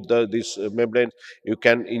remove this membrane. You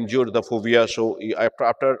can injure the fovea. So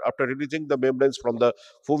after releasing the membranes from the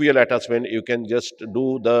foveal attachment, you can just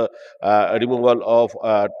do the removal of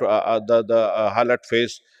the highlight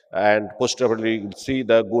phase, and posteriorly see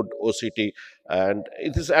the good OCT. And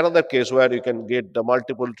it is another case where you can get the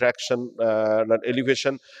multiple traction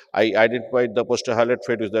elevation. I identified the posterior highlight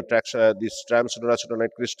phase with the traction, these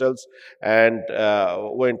transrhodonide crystals, and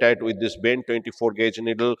went ahead with this bent 24 gauge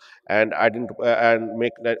needle and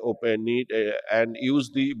make that open need and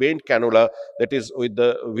use the bent cannula, that is with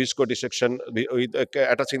the visco dissection, with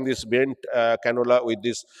attaching this bent cannula with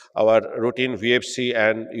this our routine VFC,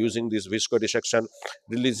 and using this visco dissection,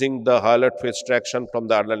 releasing the highlight phase traction from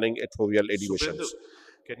the underlying foveal elevations. Subhendu,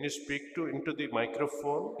 can you speak into the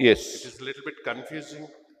microphone? Yes. It is a little bit confusing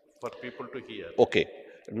for people to hear. Okay.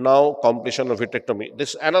 Now completion of vitrectomy.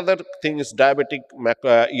 This another thing is diabetic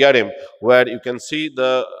ERM, where you can see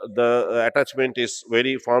the attachment is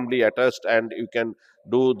very firmly attached, and you can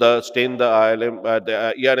do the stain the ILM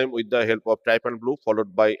the ERM with the help of trypan blue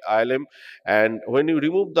followed by ILM. And when you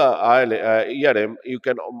remove the ERM, you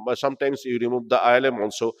can sometimes you remove the ILM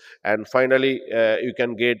also, and finally you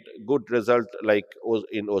can get good result like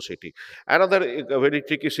in OCT. Another very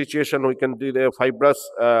tricky situation, we can do the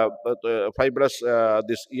fibrous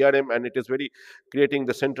this ERM, and it is very creating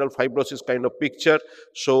the central fibrosis kind of picture.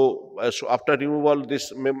 So after removal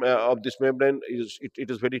this of this membrane, it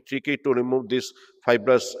is very tricky to remove this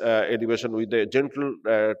fibrous elevation with a gentle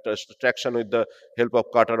traction with the help of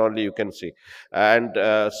cutter only you can see. And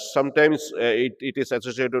sometimes it is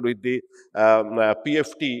associated with the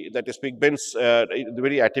PFT, that is pigments,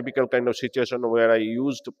 very atypical kind of situation, where I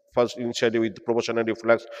used first initially with proportional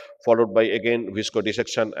reflux, followed by again visco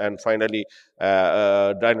dissection, and finally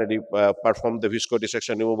dynamically perform the visco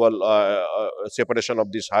dissection removal, separation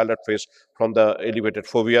of this highlight phase from the elevated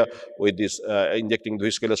fovea with this injecting the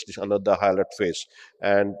viscoelastic under the highlight phase.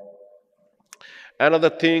 And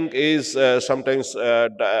another thing is sometimes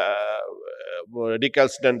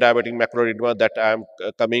recalcitrant diabetic macular edema that I am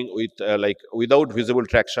coming with like without visible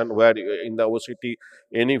traction, where in the OCT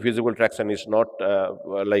any visible traction is not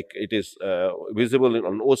like it is visible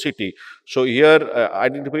on OCT. So here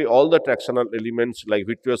identify all the tractional elements like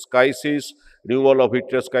vitreous crisis, removal of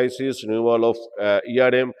vitreous crisis, removal of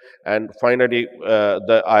ERM, and finally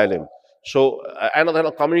the ILM. So,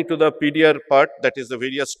 another coming to the PDR part, that is the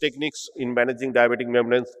various techniques in managing diabetic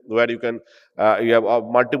membranes, where you have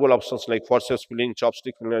multiple options like forceps filling,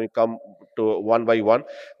 chopstick filling, come to one by one.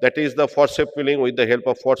 That is the forceps filling. With the help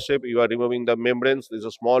of forceps, you are removing the membranes. There is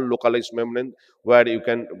a small localized membrane where you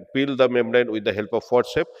can peel the membrane with the help of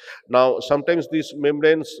forceps. Now, sometimes these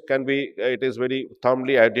membranes can be, it is very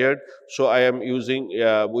firmly adhered. So, I am using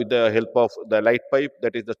with the help of the light pipe,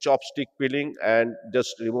 that is the chopstick peeling, and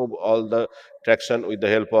just remove all the traction with the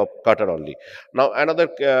help of cutter only. Now, another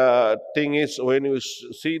thing is, when you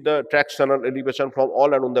see the tractional elevation from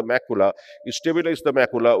all around the macula, you stabilize the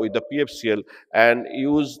macula with the PFCL and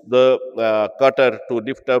use the cutter to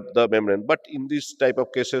lift up the membrane. But in this type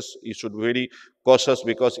of cases, you should be very cautious,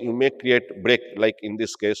 because you may create break, like in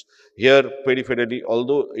this case here peripherally,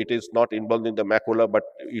 although it is not involved in the macula, but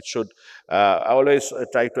it should always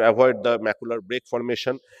try to avoid the macular break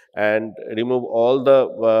formation and remove all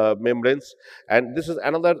the membranes. And this is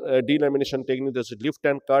another delamination technique. There's lift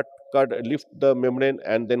and cut, lift the membrane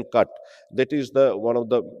and then cut. That is the one of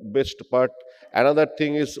the best part. Another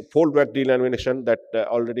thing is fold back delamination, that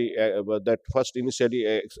already that first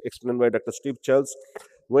initially explained by Dr. Steve Charles.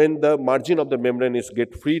 When the margin of the membrane is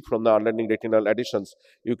get freed from the underlying retinal adhesions,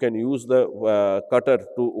 you can use the cutter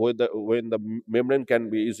to when the membrane can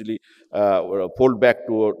be easily fold back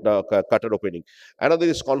to the cutter opening. Another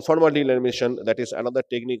is conformal delamination. That is another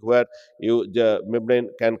technique where the membrane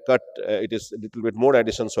can cut. It is a little bit more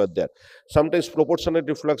adhesions were there. Sometimes proportionate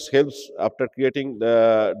reflux helps after creating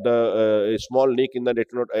the small nick in the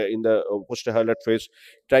retinal in the posterior highlight phase.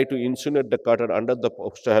 Try to insunate the cutter under the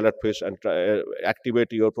posterior highlight phase and activate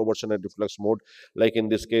your proportionate reflux mode, like in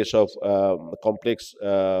this case of complex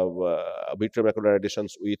vitreomacular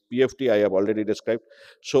adhesions with PFT I have already described.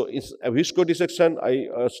 So, it's a viscodissection. I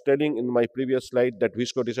was telling in my previous slide that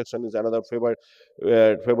viscodissection is another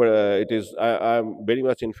it is, I am very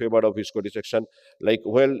much in favor of viscodissection. Like,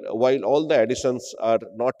 well, while all the additions are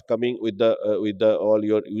not coming with the all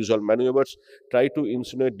your usual maneuvers, try to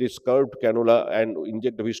insunate this curved cannula and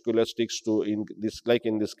inject the viscoelastic sticks to, in this, like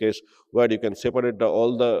in this case, where you can separate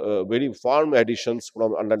all the very firm additions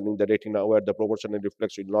from underneath the retina, where the proportional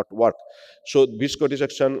reflex will not work. So,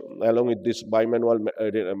 viscodissection along with this bimanual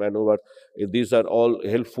maneuver, these are all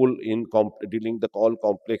helpful in dealing the all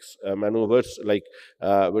complex maneuvers, like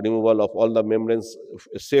removal of all the membranes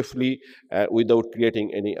safely without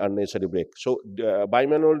creating any unnecessary break. So,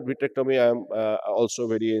 bimanual vitrectomy, I am also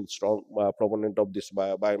very strong proponent of this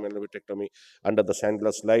bimanual vitrectomy under the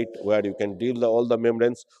sandglass light, where you can deal all the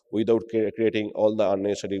membranes without creating all the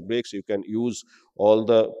unnecessary breaks. You can use all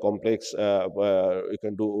the complex, you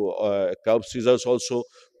can do curved scissors also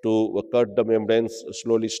to cut the membranes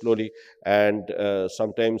slowly, and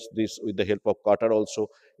sometimes this with the help of cutter also,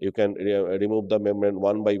 you can remove the membrane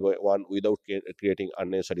one by one without creating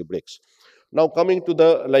unnecessary breaks. Now, coming to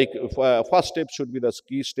the first step should be the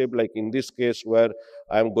key step, like in this case where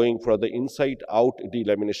I am going for the inside out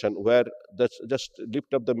delamination, where just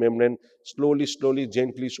lift up the membrane slowly,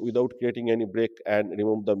 gently, without creating any break, and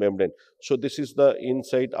remove the membrane. So, this is the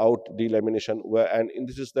inside out delamination, where, and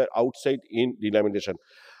this is the outside in delamination.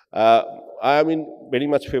 Uh, I am in very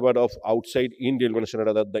much favor of outside in delamination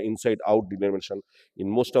rather than the inside out delamination in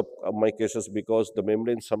most of my cases, because the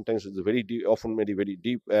membrane sometimes is very deep, often very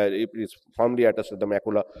deep. It is firmly attached to the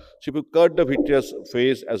macula. So, if you cut the vitreous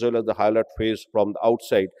phase as well as the highlight phase from the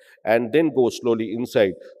outside and then go slowly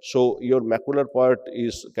inside, so your macular part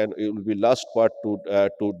it will be last part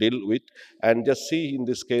to deal with. And just see in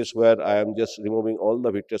this case where I am just removing all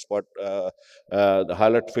the vitreous part, the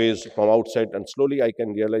highlight phase from outside, and slowly I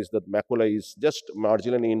can realize that macula is just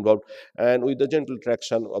marginally involved, and with the gentle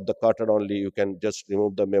traction of the cutter only, you can just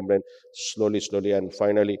remove the membrane slowly, and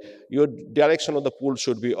finally your direction of the pull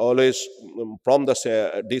should be always from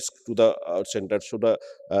the disc to the center, so the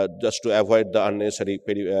just to avoid the unnecessary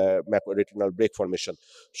retinal break formation.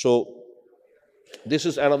 So, This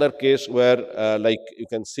is another case where, like you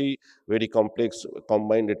can see, very complex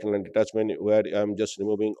combined retinal detachment, where I'm just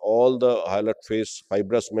removing all the highlight phase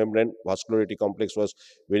fibrous membrane. Vascularity complex was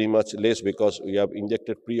very much less because we have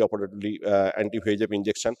injected preoperatively anti-VEGF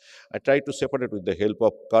injection. I tried to separate with the help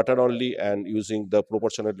of cutter only, and using the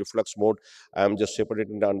proportional reflux mode, I'm just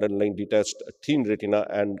separating the underlying detached thin retina,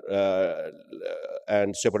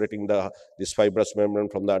 and separating this fibrous membrane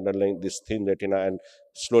from the underlying this thin retina, and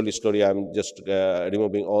slowly I'm just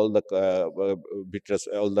removing all the vitreous,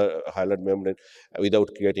 all the highlight membrane without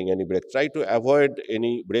creating any break. Try to avoid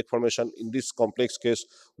any break formation in this complex case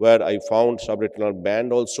where I found subretinal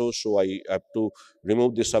band also, so I have to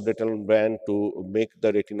remove the subretinal band to make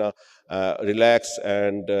the retina relax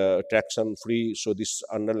and traction free. So this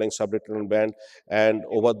underlying subretinal band and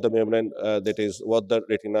over the membrane, that is what the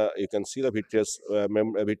retina, you can see the vitreous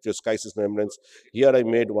chiasmus membranes. Here I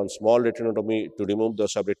made one small retinotomy to remove the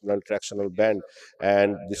subretinal tractional band,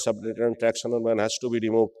 and the subretinal tractional band has to be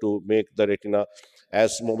removed to make the retina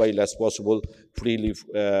as mobile as possible, freely,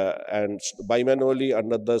 and bimanually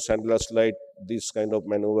under the sandless light. This kind of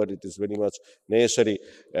maneuver, it is very much necessary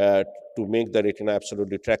to make the retina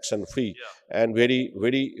absolutely traction free, and very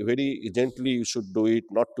gently you should do it,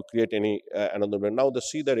 not to create any another band. Now the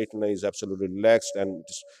retina is absolutely relaxed and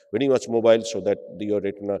it's very much mobile, so that your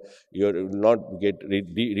retina, you will not get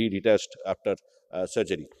re-detached after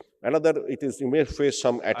surgery. Another, it is, you may face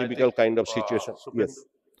some I think atypical kind of situation. Subhendu, Yes,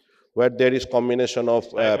 where there is combination of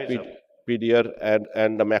time is up. PDR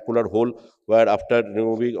and the macular hole, where after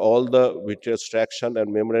removing all the vitreous traction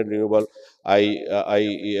and membrane removal, I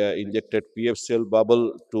injected PFCL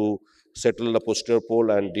bubble to settle the posterior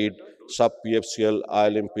pole, and did sub PFCL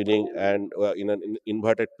ILM pinning, and in an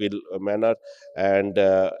inverted pill manner, and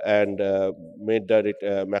made the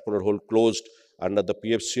macular hole closed under the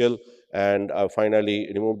PFCL, and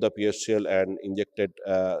finally removed the PFCL and injected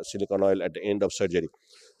silicone oil at the end of surgery.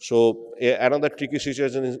 So another tricky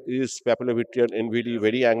situation is papillovitreal NVD,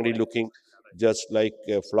 very angry looking, just like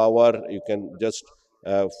a flower. You can just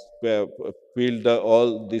peel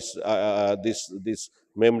all this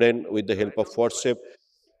membrane with the help of forceps.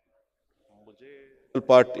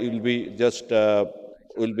 Part will be just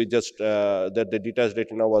that the detached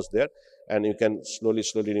retina was there, and you can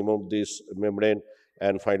slowly remove this membrane,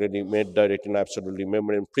 and finally made the retina absolutely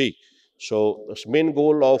membrane free. So the main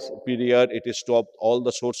goal of PDR, it is stop all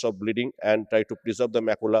the source of bleeding and try to preserve the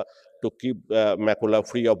macula, to keep macula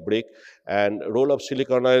free of break. And role of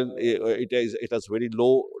silicone oil, it has very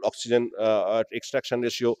low oxygen extraction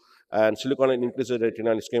ratio, and silicone oil increases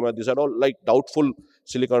retinal schema. These are all like doubtful.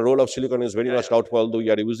 Silicon role of silicon is very much doubtful, although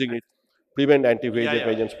we are using it. Prevent Yeah, anti-VEGF yeah.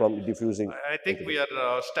 agents from diffusing I think into we it.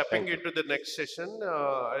 are stepping Thank you. into the next session.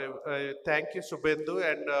 I thank you, Subhendu,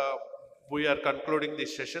 and we are concluding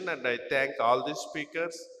this session. And I thank all the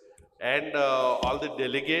speakers and all the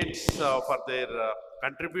delegates for their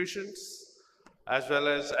contributions, as well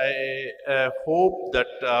as I hope that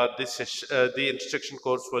the instruction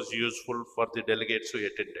course was useful for the delegates who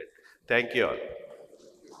attended. Thank you all.